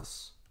 Nothing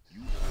else.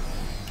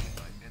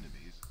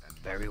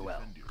 Very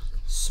well.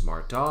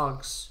 Smart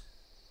dogs.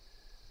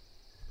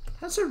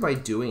 How's everybody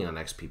doing on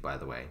XP, by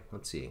the way?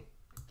 Let's see.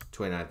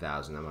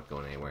 29,000. I'm not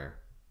going anywhere.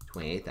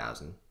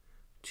 28,000.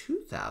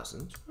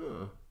 2,000.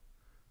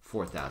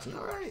 4,000.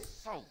 All right.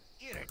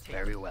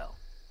 Very well.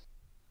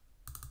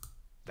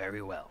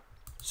 Very well.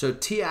 So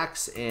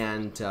TX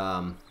and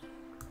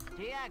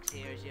TX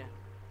hears you.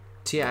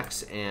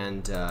 TX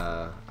and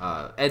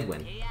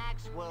Edwin.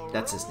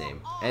 That's his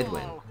name.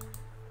 Edwin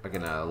are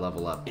gonna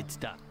level up. It's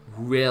done.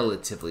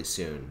 Relatively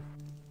soon.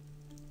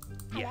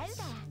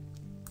 Yes.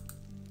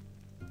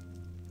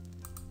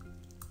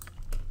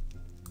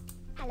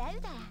 Hello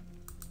there.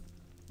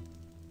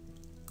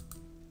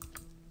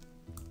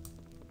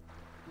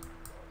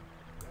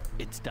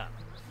 It's done.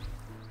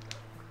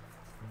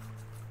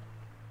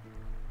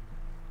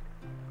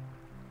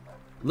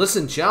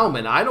 Listen,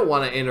 gentlemen, I don't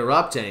want to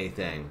interrupt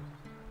anything.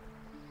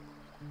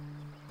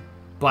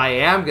 But I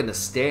am gonna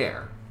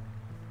stare.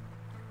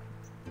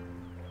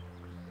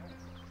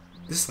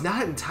 This is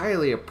not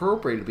entirely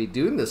appropriate to be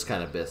doing this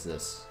kind of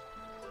business.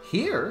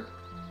 Here?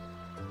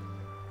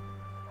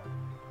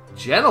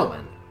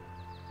 Gentlemen.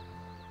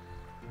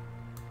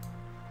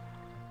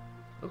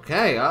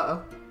 Okay,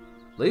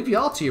 leave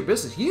y'all to your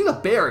business. The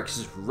barracks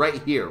is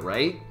right here,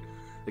 right?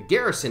 The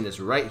garrison is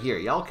right here.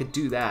 Y'all could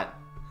do that.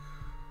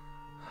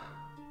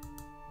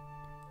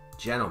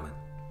 Gentlemen,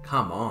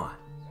 come on.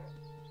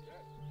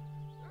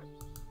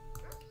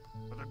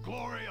 For the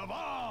glory of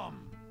Am!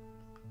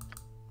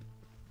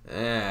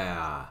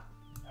 Yeah.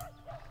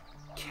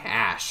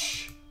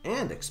 Cash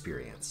and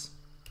experience.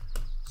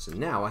 So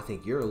now I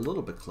think you're a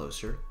little bit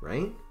closer,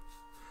 right?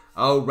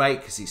 Oh, right,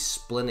 because he's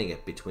splitting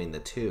it between the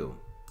two.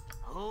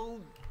 Who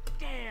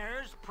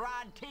dares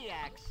prod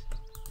TX?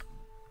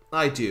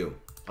 I do.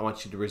 I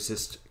want you to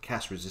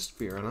cast resist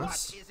fear on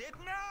us. What is it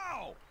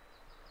now?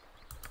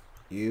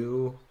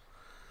 You.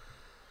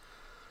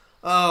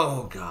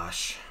 Oh,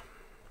 gosh.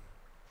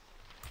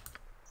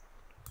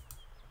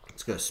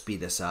 Let's go speed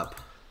this up.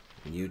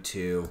 And you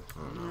two.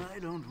 Oh, no. I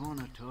don't want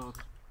to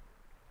talk.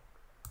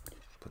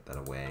 Put that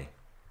away.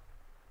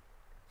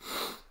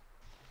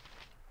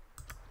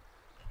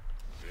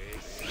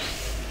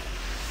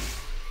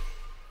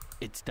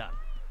 It's done.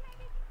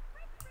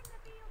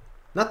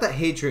 Not that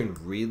Hadrian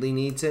really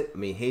needs it. I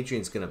mean,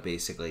 Hadrian's gonna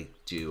basically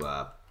do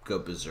go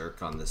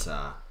berserk on this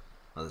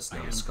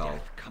numbskull.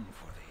 Death come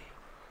for thee.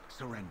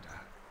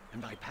 Surrender,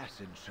 and thy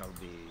passage shall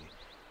be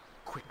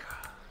quicker.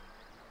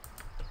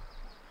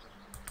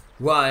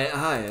 Why,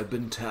 I have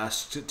been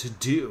tasked to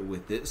deal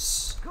with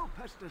this. Go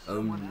pester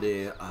someone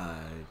Only else.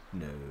 I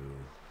know.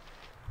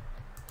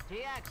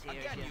 TX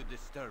hears Again you. you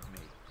disturb me.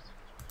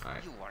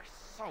 Alright. You are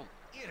so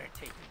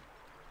irritating.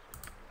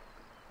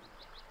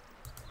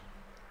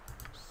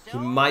 He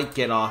might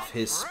get off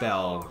his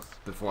spell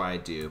before I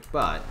do,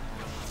 but...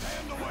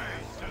 Stand away,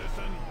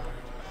 citizen.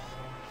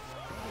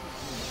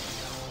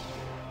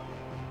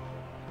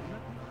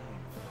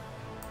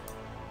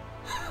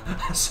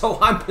 So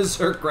I'm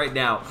berserk right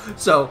now.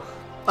 So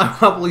I'm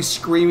probably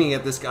screaming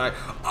at this guy,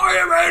 I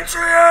am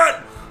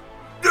Hadrian!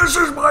 This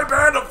is my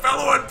band of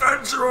fellow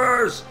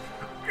adventurers!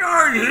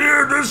 I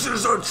hear this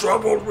is a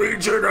troubled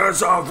region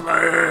as of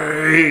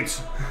late!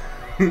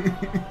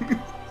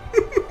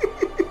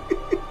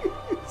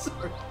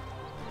 Sorry.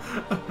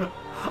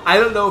 I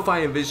don't know if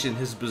I envision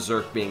his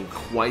berserk being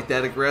quite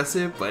that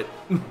aggressive, but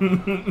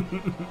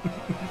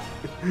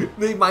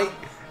they might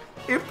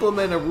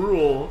implement a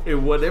rule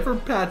in whatever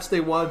patch they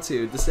want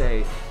to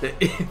say that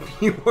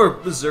if you are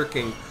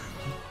berserking,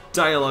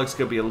 dialogue's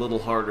gonna be a little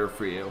harder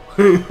for you.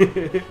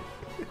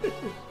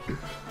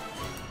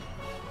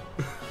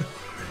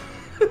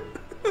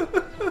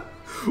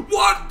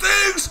 What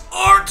things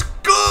aren't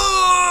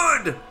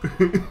good?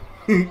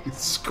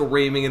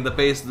 Screaming in the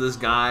face of this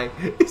guy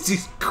as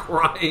he's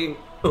crying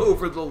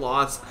over the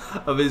loss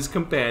of his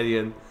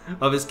companion,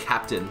 of his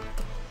captain.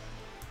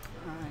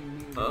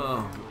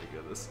 Oh my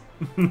goodness.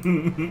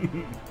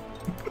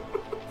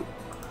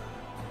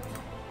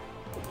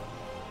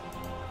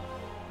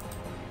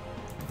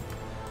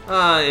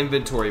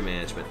 Inventory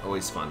management,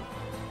 always fun.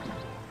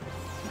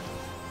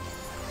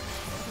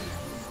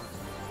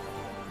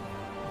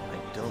 I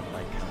don't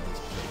like how this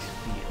place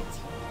feels.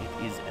 It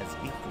is as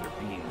if we're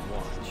being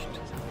watched.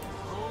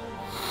 Who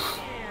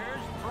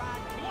dares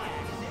prod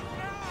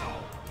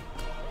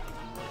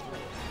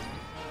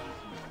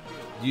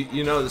TX?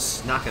 You know this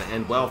is not going to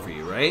end well for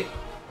you, right?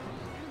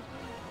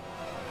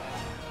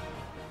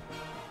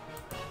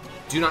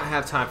 Do not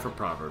have time for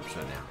Proverbs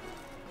right now.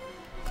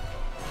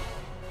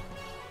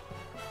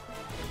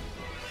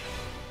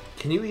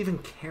 Can you even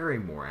carry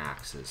more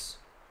axes?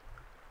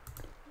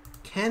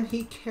 Can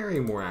he carry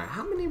more axes?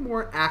 How many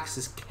more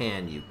axes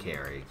can you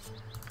carry?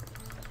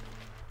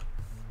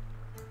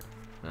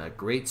 A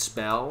great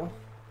spell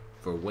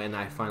for when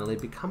I finally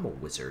become a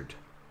wizard.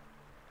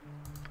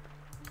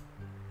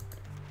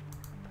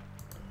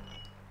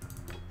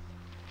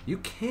 You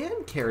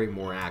can carry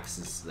more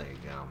axes. There you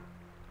go.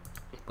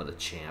 What a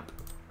champ.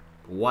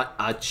 What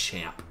a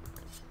champ.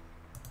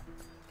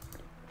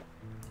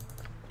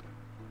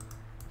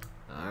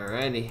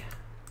 Alrighty.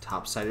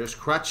 Topsider's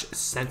crutch.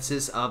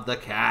 Senses of the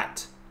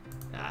cat.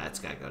 It's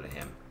gotta go to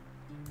him.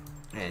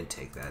 And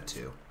take that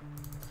too.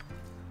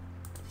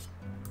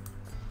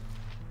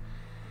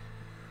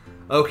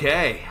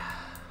 Okay.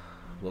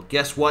 Well,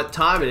 guess what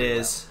time it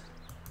is?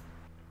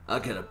 I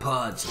gotta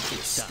pawn some of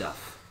this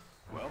stuff.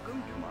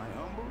 Welcome to my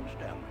humble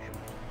establishment.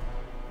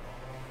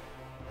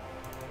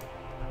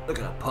 I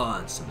gotta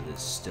pawn some of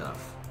this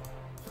stuff.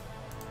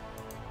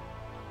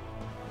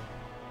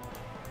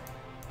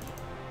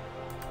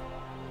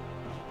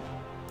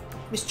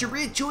 Mr.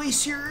 Redjoy,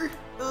 sir?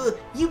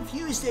 You've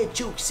used that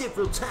joke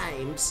several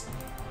times.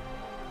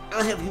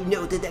 I'll have you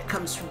know that that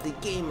comes from the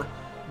game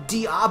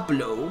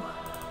Diablo.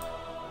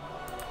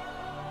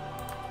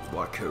 You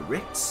are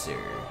correct,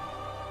 sir.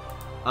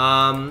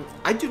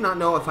 I do not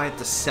know if I have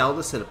to sell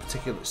this at a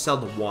particular, sell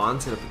the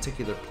wands at a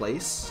particular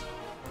place.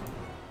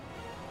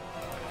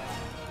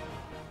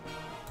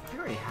 I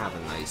already have a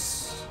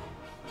nice.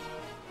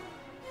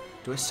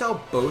 Do I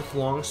sell both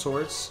long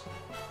swords?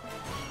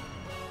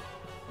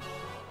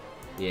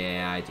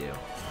 Yeah, I do.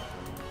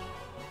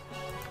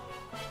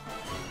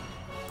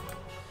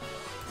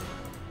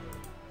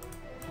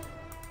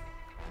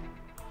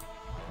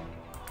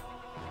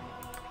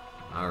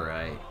 All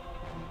right.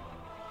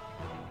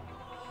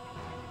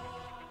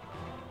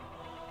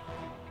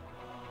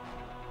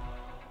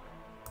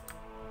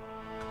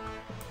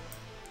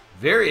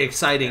 Very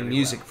exciting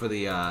music for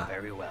the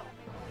Very well.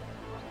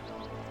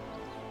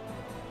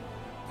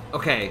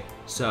 Okay,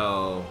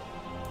 so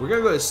we're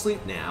gonna go to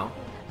sleep now.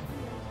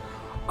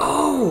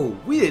 Oh,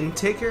 we didn't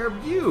take care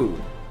of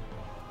you.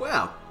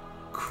 Wow,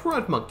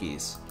 crud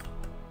monkeys.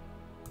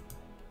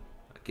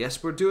 I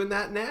guess we're doing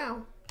that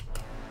now.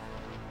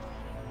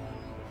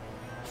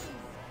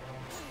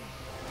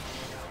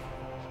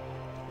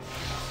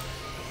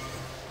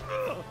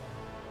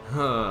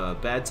 Huh,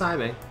 bad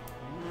timing.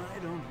 I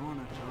don't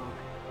want to talk.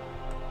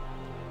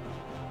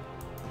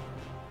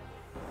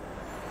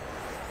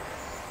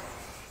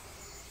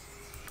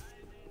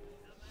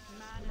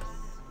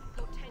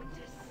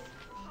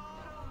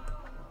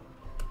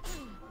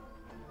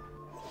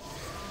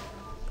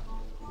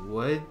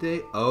 What did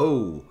they?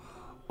 Oh,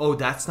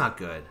 that's not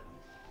good.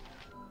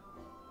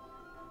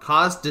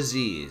 Cause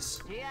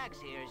disease.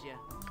 TX hears you.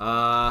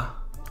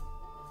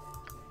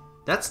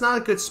 That's not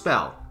a good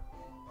spell.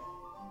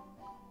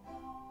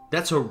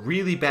 That's a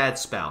really bad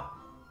spell.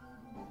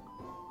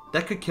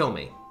 That could kill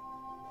me.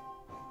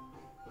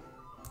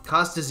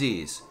 Cause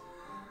disease.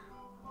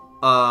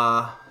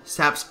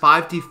 Saps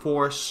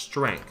 5d4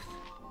 strength.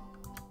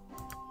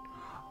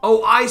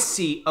 Oh, I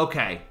see.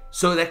 Okay.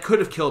 So that could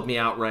have killed me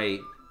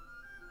outright.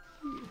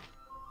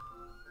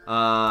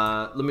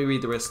 Let me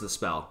read the rest of the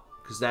spell.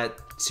 Because that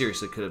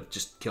seriously could have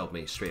just killed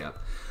me straight up.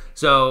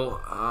 So,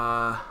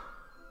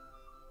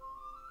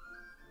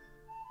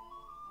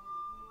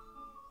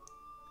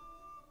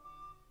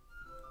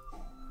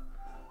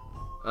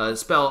 the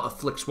spell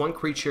afflicts one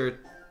creature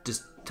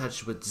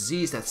touched with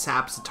disease that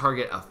saps the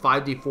target of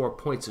 5d4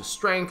 points of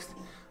strength.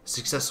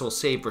 Successful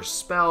save or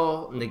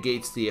spell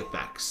negates the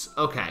effects.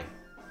 Okay.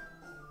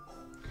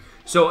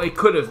 So it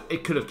could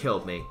have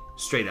killed me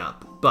straight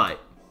up, but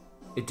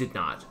it did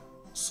not.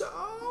 So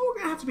we're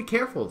gonna have to be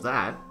careful of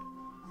that.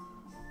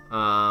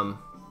 And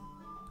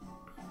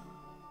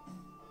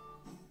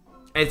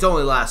it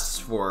only lasts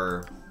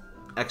for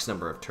X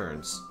number of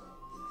turns.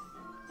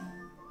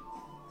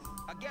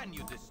 Again,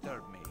 you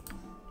disturb me.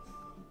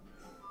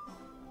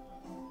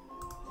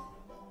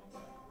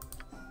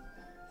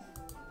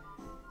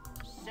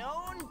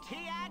 Zone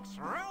TX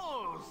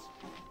rules.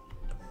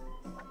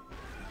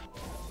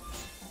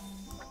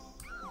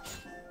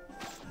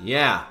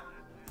 Yeah.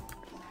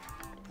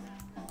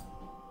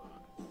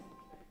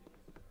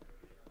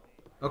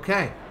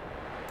 Okay.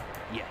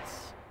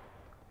 Yes.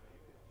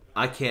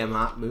 I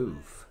cannot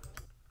move.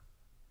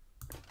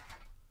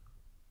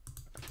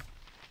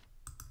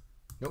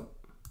 Nope.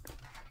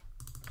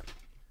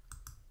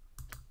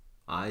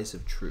 Eyes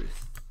of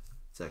Truth.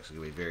 It's actually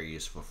going to be very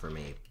useful for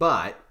me.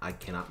 But I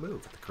cannot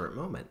move at the current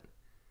moment.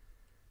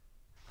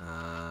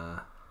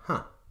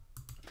 Huh.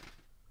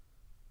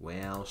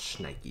 Well,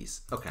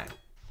 shnikes. Okay.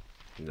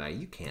 Now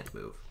you can't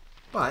move.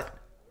 But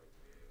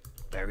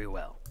Very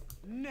well.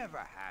 Never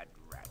had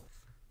Ralph.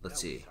 let's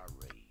see.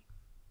 Sorry.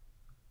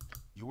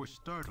 You were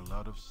startled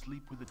out of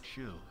sleep with a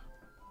chill,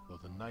 though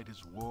the night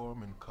is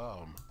warm and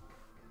calm.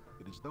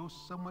 It is though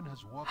someone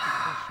has walked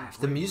across your If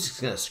the brain music's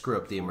going to screw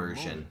up the for a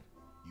immersion, moment.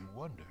 You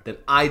wonder. then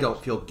I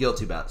don't feel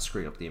guilty about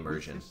screwing up the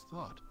immersion. With this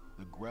thought,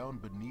 the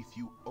ground beneath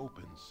you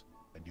opens,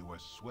 and you are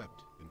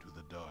swept into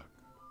the dark.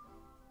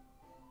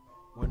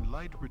 When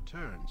light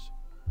returns,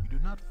 you do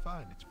not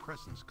find its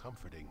presence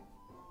comforting.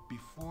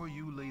 Before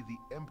you lay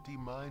the empty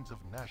mines of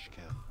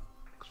Nashkel,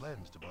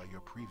 cleansed by your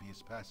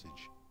previous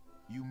passage.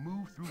 You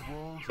move through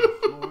walls and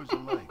floors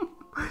alike.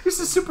 It's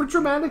a super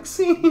dramatic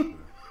scene.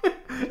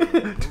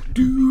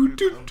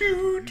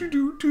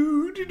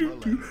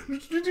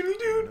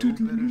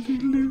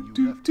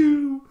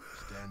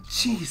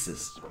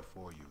 Jesus.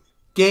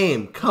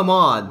 Game, come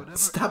on.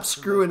 Stop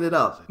screwing it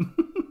up.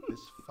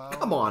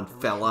 Come on,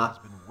 fella.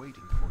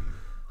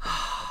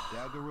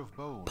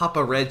 Papa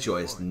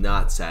Redjoy is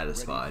not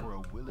satisfied. For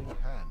a willing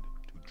hand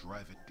to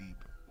drive it deep.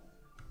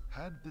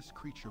 Had this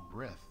creature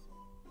breath,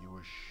 you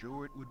were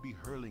sure it would be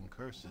hurling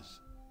curses.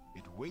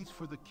 It waits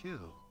for the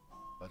kill,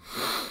 a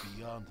death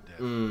beyond death,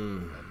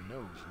 and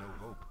knows no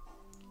hope.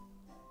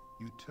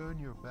 You turn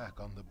your back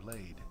on the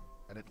blade,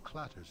 and it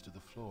clatters to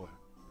the floor.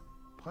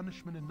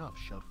 Punishment enough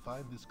shall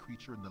find this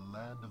creature in the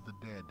land of the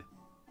dead.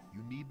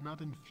 You need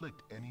not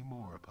inflict any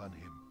more upon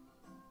him.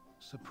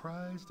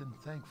 Surprised and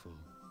thankful,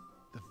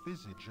 the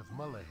visage of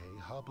Mullahay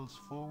hobbles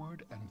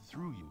forward and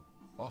through you,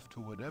 off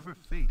to whatever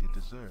fate it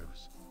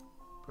deserves.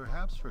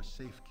 Perhaps for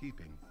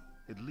safekeeping,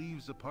 it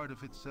leaves a part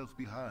of itself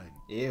behind.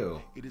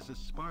 Ew. It is a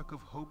spark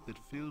of hope that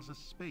fills a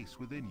space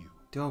within you.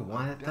 Don't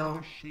want it though. A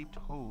dagger-shaped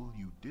hole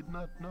you did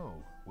not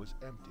know was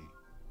empty.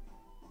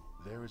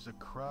 There is a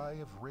cry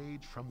of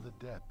rage from the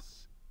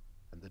depths,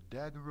 and the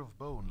dagger of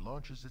bone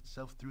launches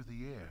itself through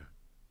the air.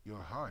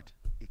 Your heart,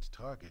 its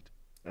target.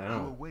 You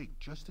awake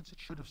just as it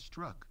should have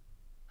struck,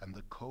 and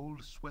the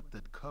cold sweat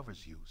that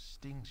covers you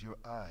stings your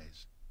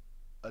eyes.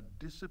 A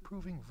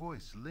disapproving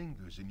voice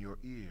lingers in your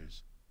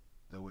ears,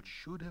 though it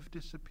should have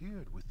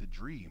disappeared with the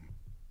dream.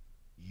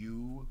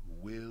 You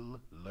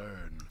will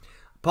learn.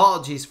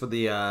 Apologies for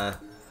the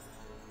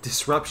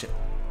disruption.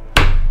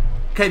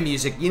 Okay,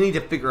 music, you need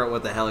to figure out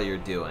what the hell you're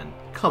doing.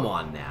 Come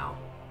on now.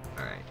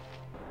 Alright.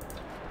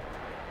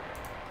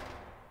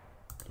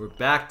 We're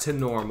back to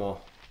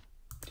normal.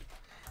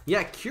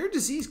 Yeah, Cure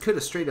Disease could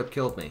have straight up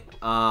killed me.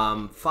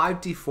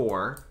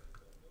 5d4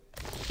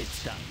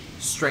 It's done.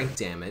 strength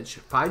damage.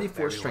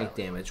 5d4 strength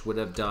damage would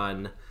have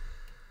done...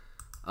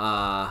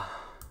 let's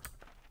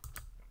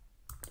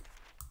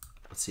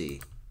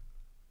see.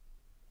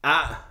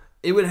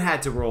 It would have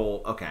had to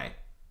roll... Okay.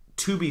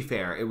 To be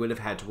fair, it would have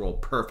had to roll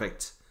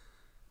perfect...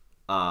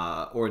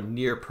 or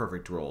near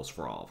perfect rolls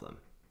for all of them.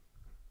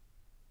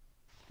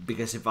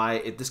 Because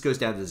if this goes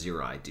down to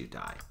 0, I do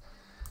die.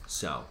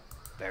 So...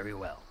 Very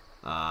well.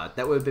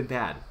 That would have been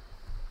bad.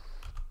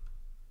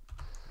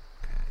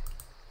 Okay.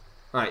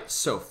 Alright,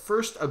 so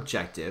first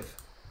objective.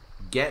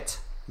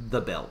 Get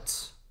the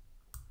belt.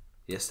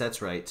 Yes,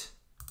 that's right.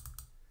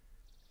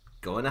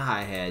 Go into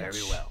High Hedge.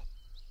 Very well.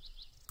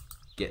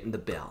 Getting the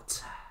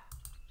belt.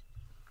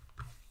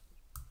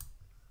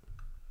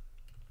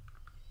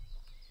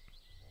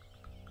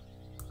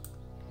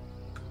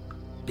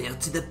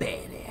 Belt to the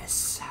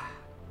badass.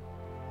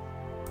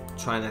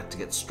 Try not to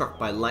get struck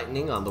by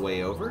lightning on the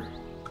way over.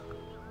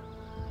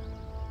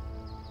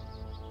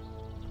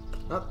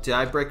 Oh, did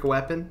I break a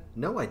weapon?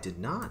 No, I did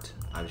not.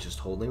 I was just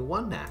holding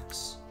one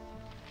max.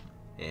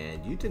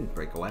 And you didn't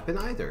break a weapon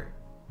either.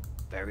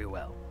 Very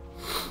well.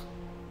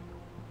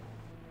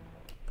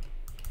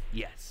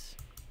 Yes.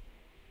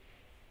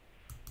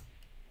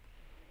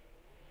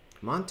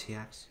 Come on,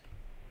 TX.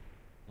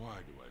 Why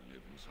do I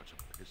live in such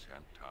a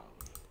pissant town?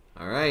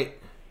 Alright.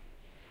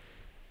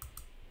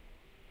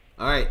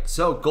 Alright,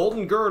 so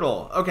Golden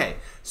Girdle. Okay,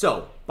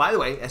 so, by the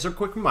way, as a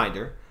quick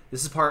reminder,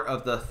 this is part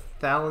of the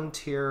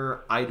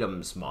Thalantir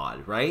items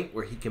mod, right?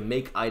 Where he can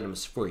make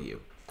items for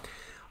you.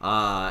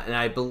 And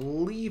I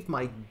believe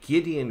my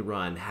Gideon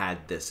run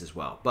had this as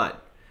well.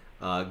 But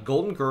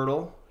Golden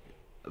Girdle,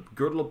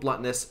 Girdle of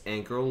Bluntness,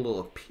 and Girdle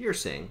of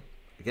Piercing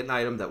get an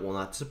item that will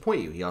not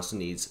disappoint you. He also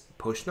needs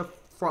Potion of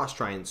Frost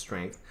Giant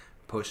Strength,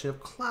 Potion of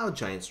Cloud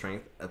Giant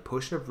Strength, a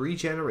Potion of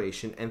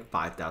Regeneration, and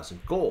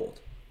 5,000 gold.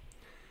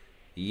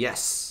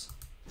 Yes.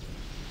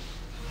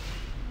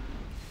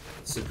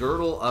 It's the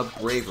Girdle of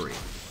Bravery.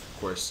 Of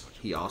course,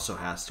 he also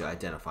has to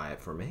identify it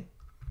for me.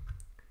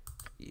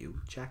 You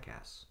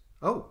jackass.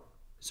 Oh,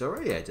 it's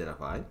already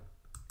identified.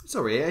 It's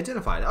already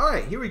identified.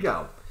 Alright, here we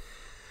go.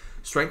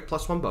 Strength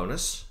 +1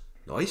 bonus.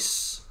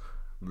 Nice.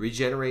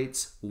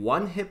 Regenerates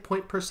 1 hit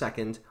point per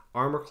second.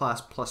 Armor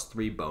class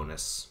 +3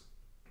 bonus.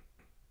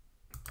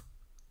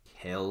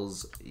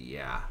 Hells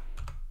yeah.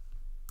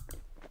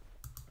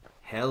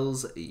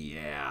 Hells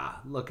yeah.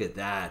 Look at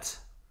that.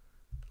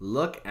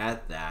 Look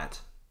at that.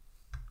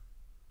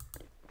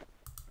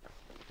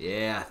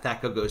 Yeah,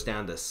 Thako goes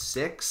down to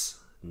 6.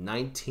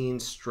 19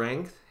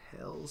 strength.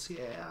 Hells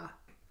yeah.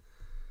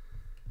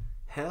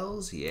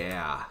 Hells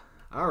yeah.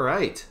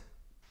 Alright.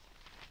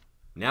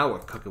 Now we're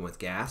cooking with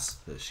gas.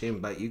 It's a shame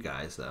about you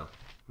guys, though.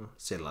 Well,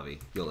 say lovey.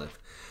 You'll live.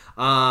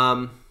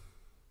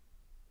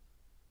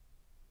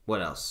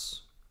 What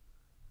else?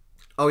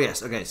 Oh,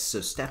 yes. Okay,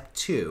 so step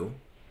 2.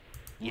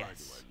 Yes. Why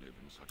do I live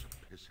in such a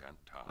pissant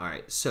town?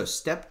 Alright, so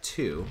step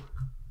 2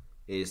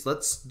 is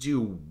let's do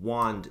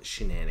wand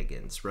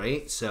shenanigans,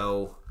 right?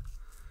 So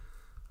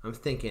I'm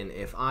thinking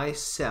if I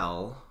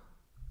sell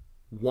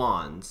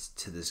wands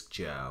to this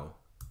Joe,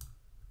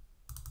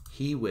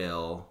 he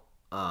will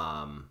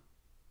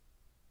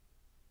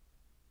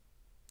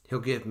he'll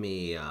give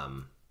me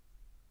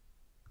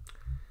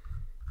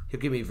he'll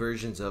give me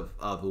versions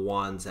of the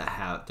wands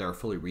that are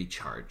fully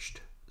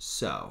recharged.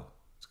 So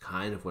it's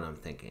kind of what I'm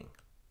thinking.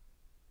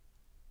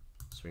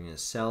 So we're gonna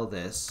sell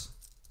this.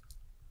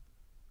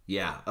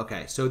 Yeah,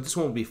 okay. So this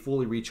one will be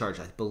fully recharged,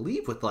 I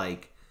believe, with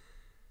like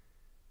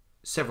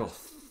several,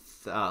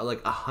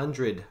 like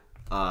 100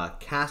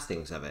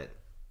 castings of it.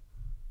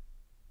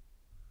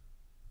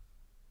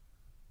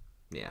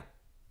 Yeah,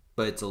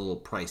 but it's a little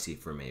pricey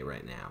for me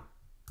right now.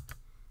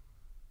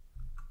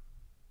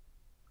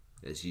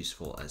 As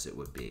useful as it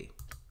would be.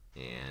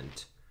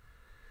 And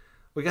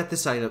we got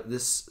this item,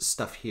 this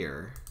stuff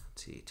here.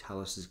 Let's see,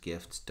 Talos'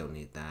 gifts, don't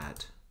need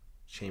that.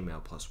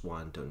 Chainmail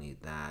 +1, don't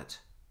need that.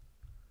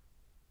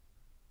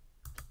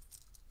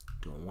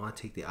 Do I want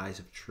to take the Eyes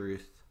of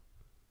Truth?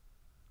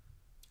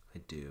 I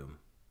do.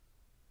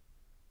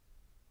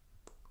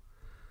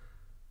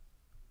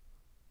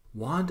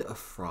 Wand of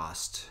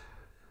Frost.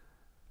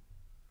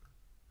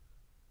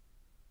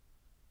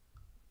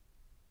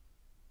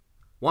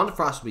 Wand of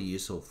Frost would be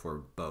useful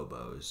for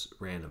bobos,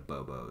 random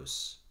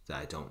bobos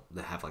that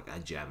have like a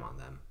gem on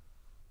them.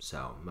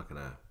 So I'm not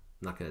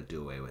gonna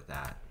do away with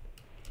that.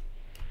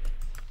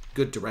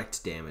 Good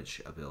direct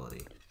damage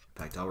ability. In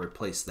fact, I'll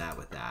replace that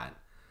with that.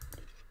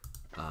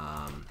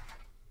 Oh,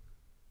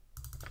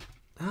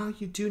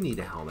 you do need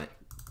a helmet,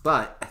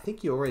 but I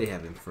think you already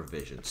have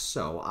Infravision.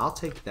 So I'll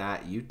take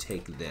that. You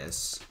take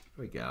this.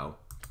 There we go.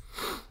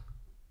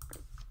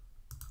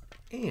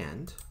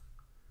 And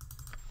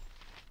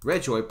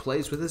Redjoy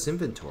plays with his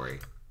inventory.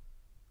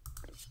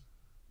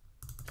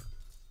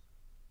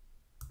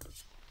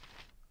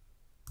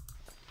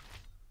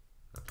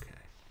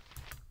 Okay.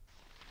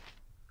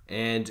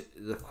 And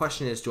the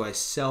question is, do I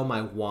sell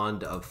my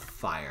Wand of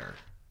Fire?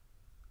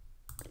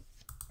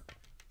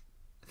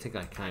 I think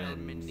I kind of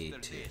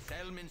need to.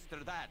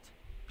 Elminster that.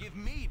 Give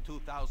me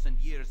 2,000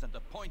 years and a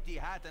pointy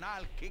hat and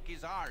I'll kick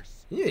his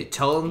arse. You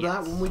tell him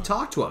that when we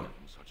talk to him.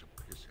 Such a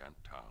pissant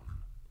town.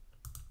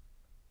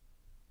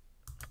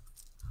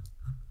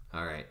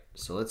 Alright,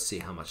 so let's see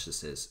how much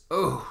this is.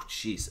 Oh,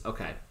 jeez,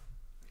 okay.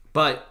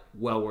 But,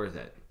 well worth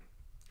it.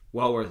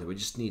 Well worth it. We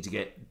just need to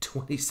get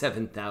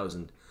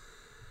 27,000.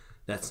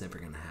 That's never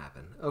going to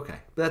happen.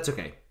 Okay, but that's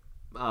okay.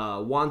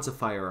 Wands of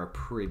Fire are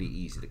pretty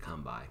easy to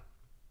come by.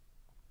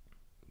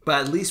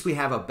 But at least we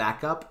have a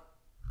backup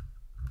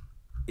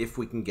if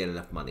we can get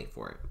enough money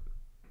for it.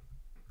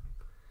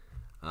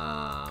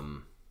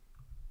 No,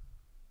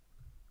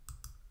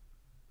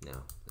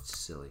 that's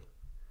silly.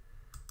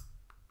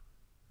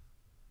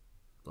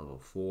 Level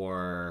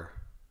 4.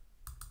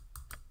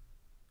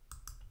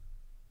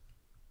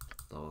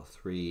 Level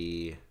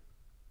 3.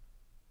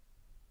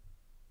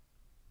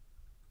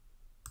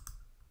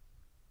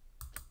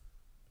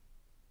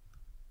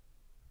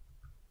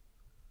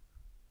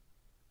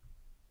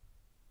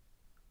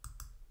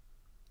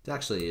 It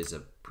actually is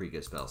a pretty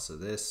good spell. So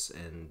this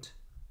and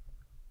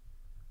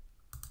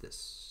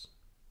this.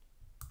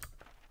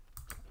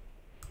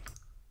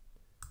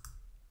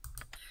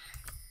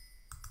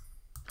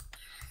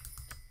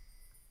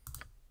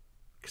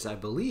 Because I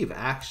believe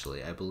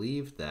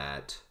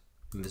that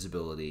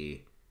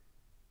invisibility,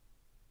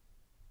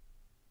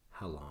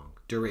 how long?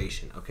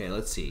 Duration. Okay,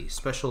 let's see.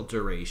 Special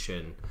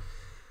duration.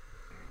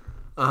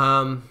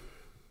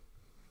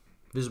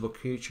 Visible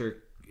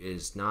creature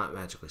is not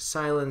magically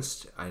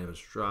silenced. Items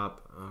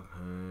drop.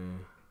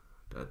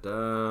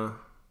 Okay.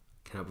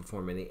 Cannot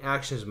perform any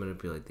actions.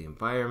 Manipulate the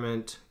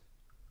environment.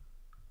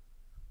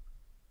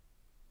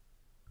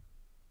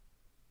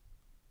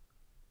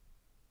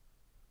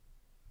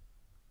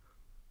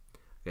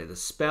 Okay, the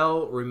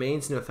spell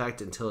remains in effect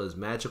until it is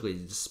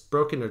magically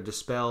broken or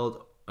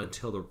dispelled,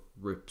 until the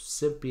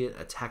recipient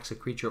attacks a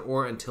creature,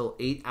 or until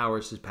 8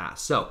 hours has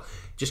passed. So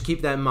just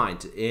keep that in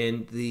mind.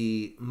 In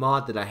the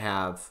mod that I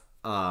have,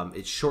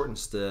 it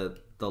shortens the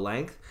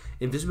length.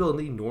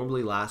 Invisibility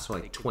normally lasts for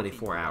like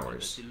 24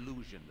 hours.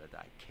 Delusion that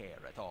I care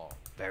at all.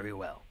 Very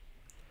well.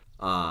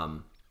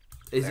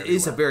 It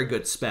is a very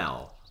good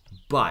spell,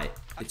 but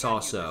it's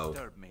also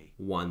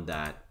one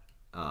that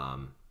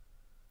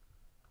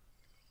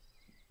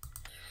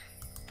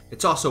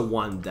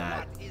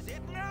Is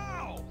it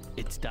now?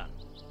 It's done.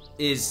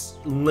 is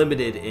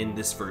limited in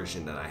this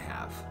version that I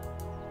have.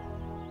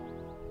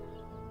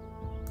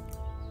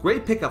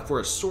 Great pickup for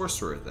a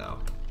sorcerer, though,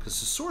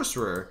 because a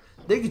sorcerer,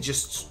 they could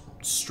just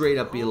straight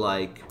up be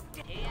like,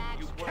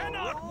 You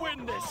cannot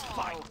win this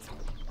fight.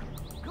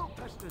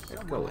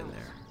 go in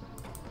there.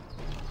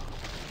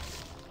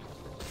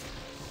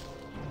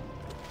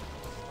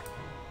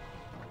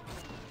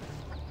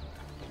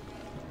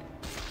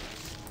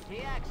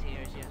 TX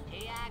hears you.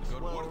 TX Your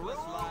will worthless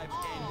rule lives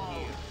end all.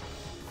 here.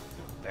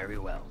 Very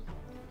well.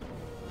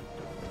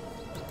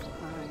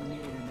 I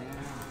need an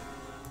arrow.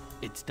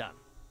 It's done.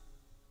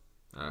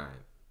 All right.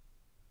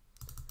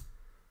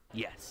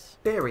 Yes.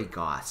 Berry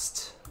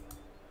Ghost.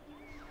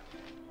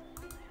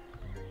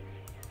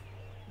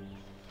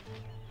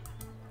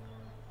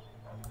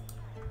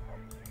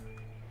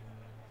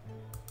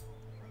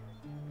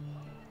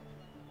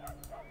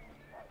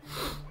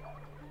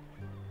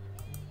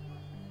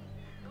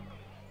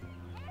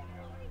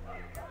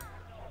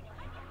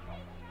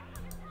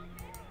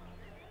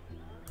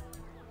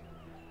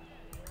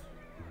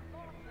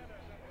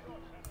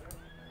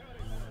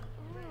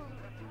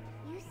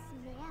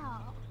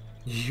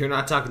 You're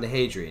not talking to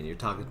Hadrian, you're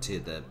talking to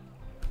the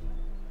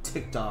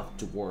ticked off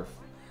dwarf.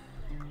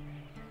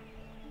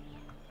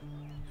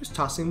 Who's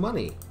tossing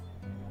money?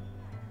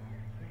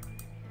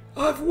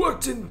 I've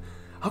worked in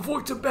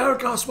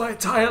Barragos my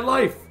entire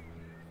life.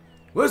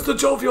 Where's the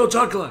jovial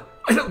juggler?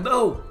 I don't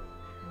know.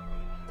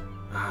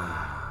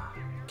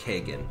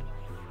 Kagan.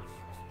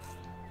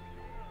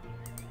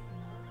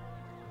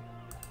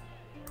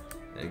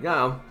 There you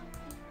go.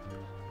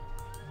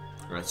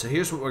 Alright, so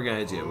here's what we're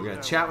gonna do. We're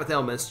gonna chat with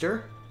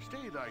Elminster.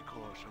 Stay thy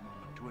course a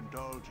moment to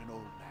indulge an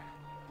old man.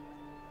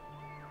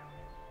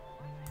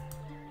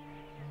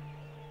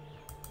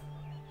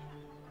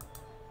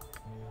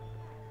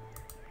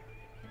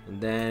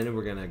 And then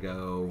we're gonna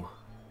go...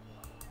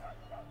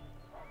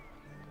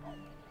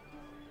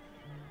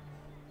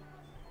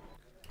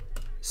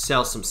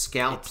 sell some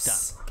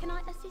scalps. Can I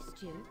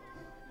assist you?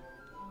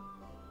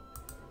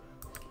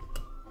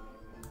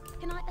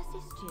 Can I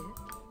assist you?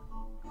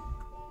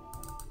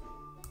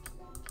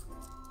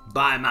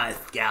 Buy my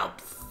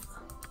scalps.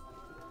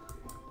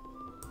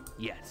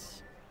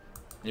 Yes.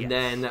 And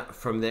then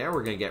from there,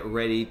 we're gonna get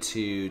ready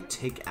to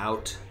take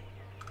out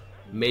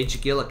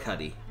Mage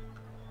Gillicuddy.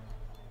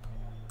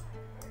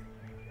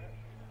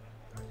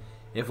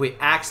 If we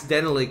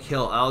accidentally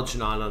kill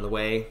Algernon on the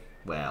way,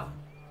 well,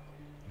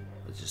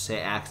 let's just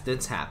say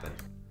accidents happen.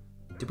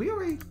 Did we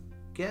already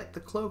get the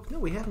cloak? No,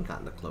 we haven't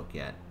gotten the cloak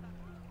yet.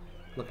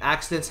 Look,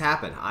 accidents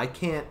happen. I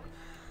can't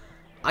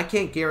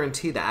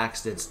guarantee that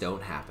accidents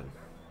don't happen.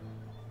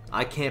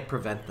 I can't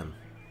prevent them.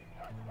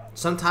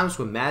 Sometimes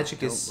when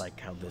magic is... I don't like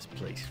how this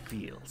place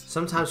feels.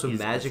 Sometimes when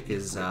magic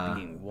is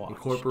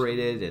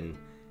incorporated and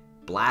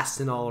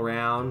blasting all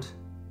around,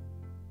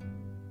 you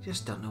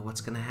just don't know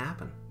what's going to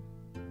happen.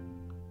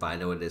 But I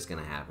know what is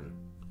going to happen.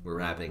 We're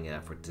wrapping it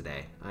up for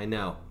today. I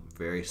know. I'm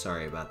very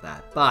sorry about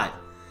that. But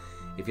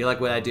if you like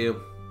what I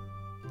do,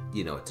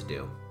 you know what to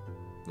do.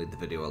 Leave the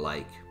video a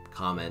like,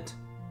 comment,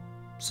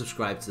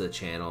 subscribe to the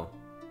channel.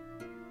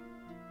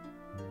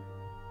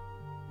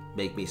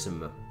 Make me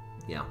some,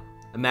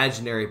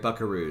 imaginary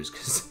buckaroos,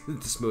 because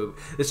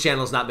this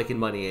channel is not making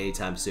money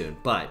anytime soon.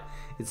 But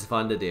it's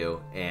fun to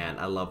do, and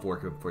I love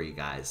working for you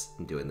guys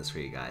and doing this for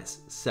you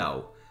guys.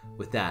 So,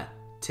 with that,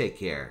 take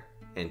care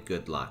and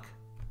good luck.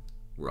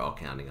 We're all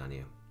counting on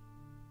you.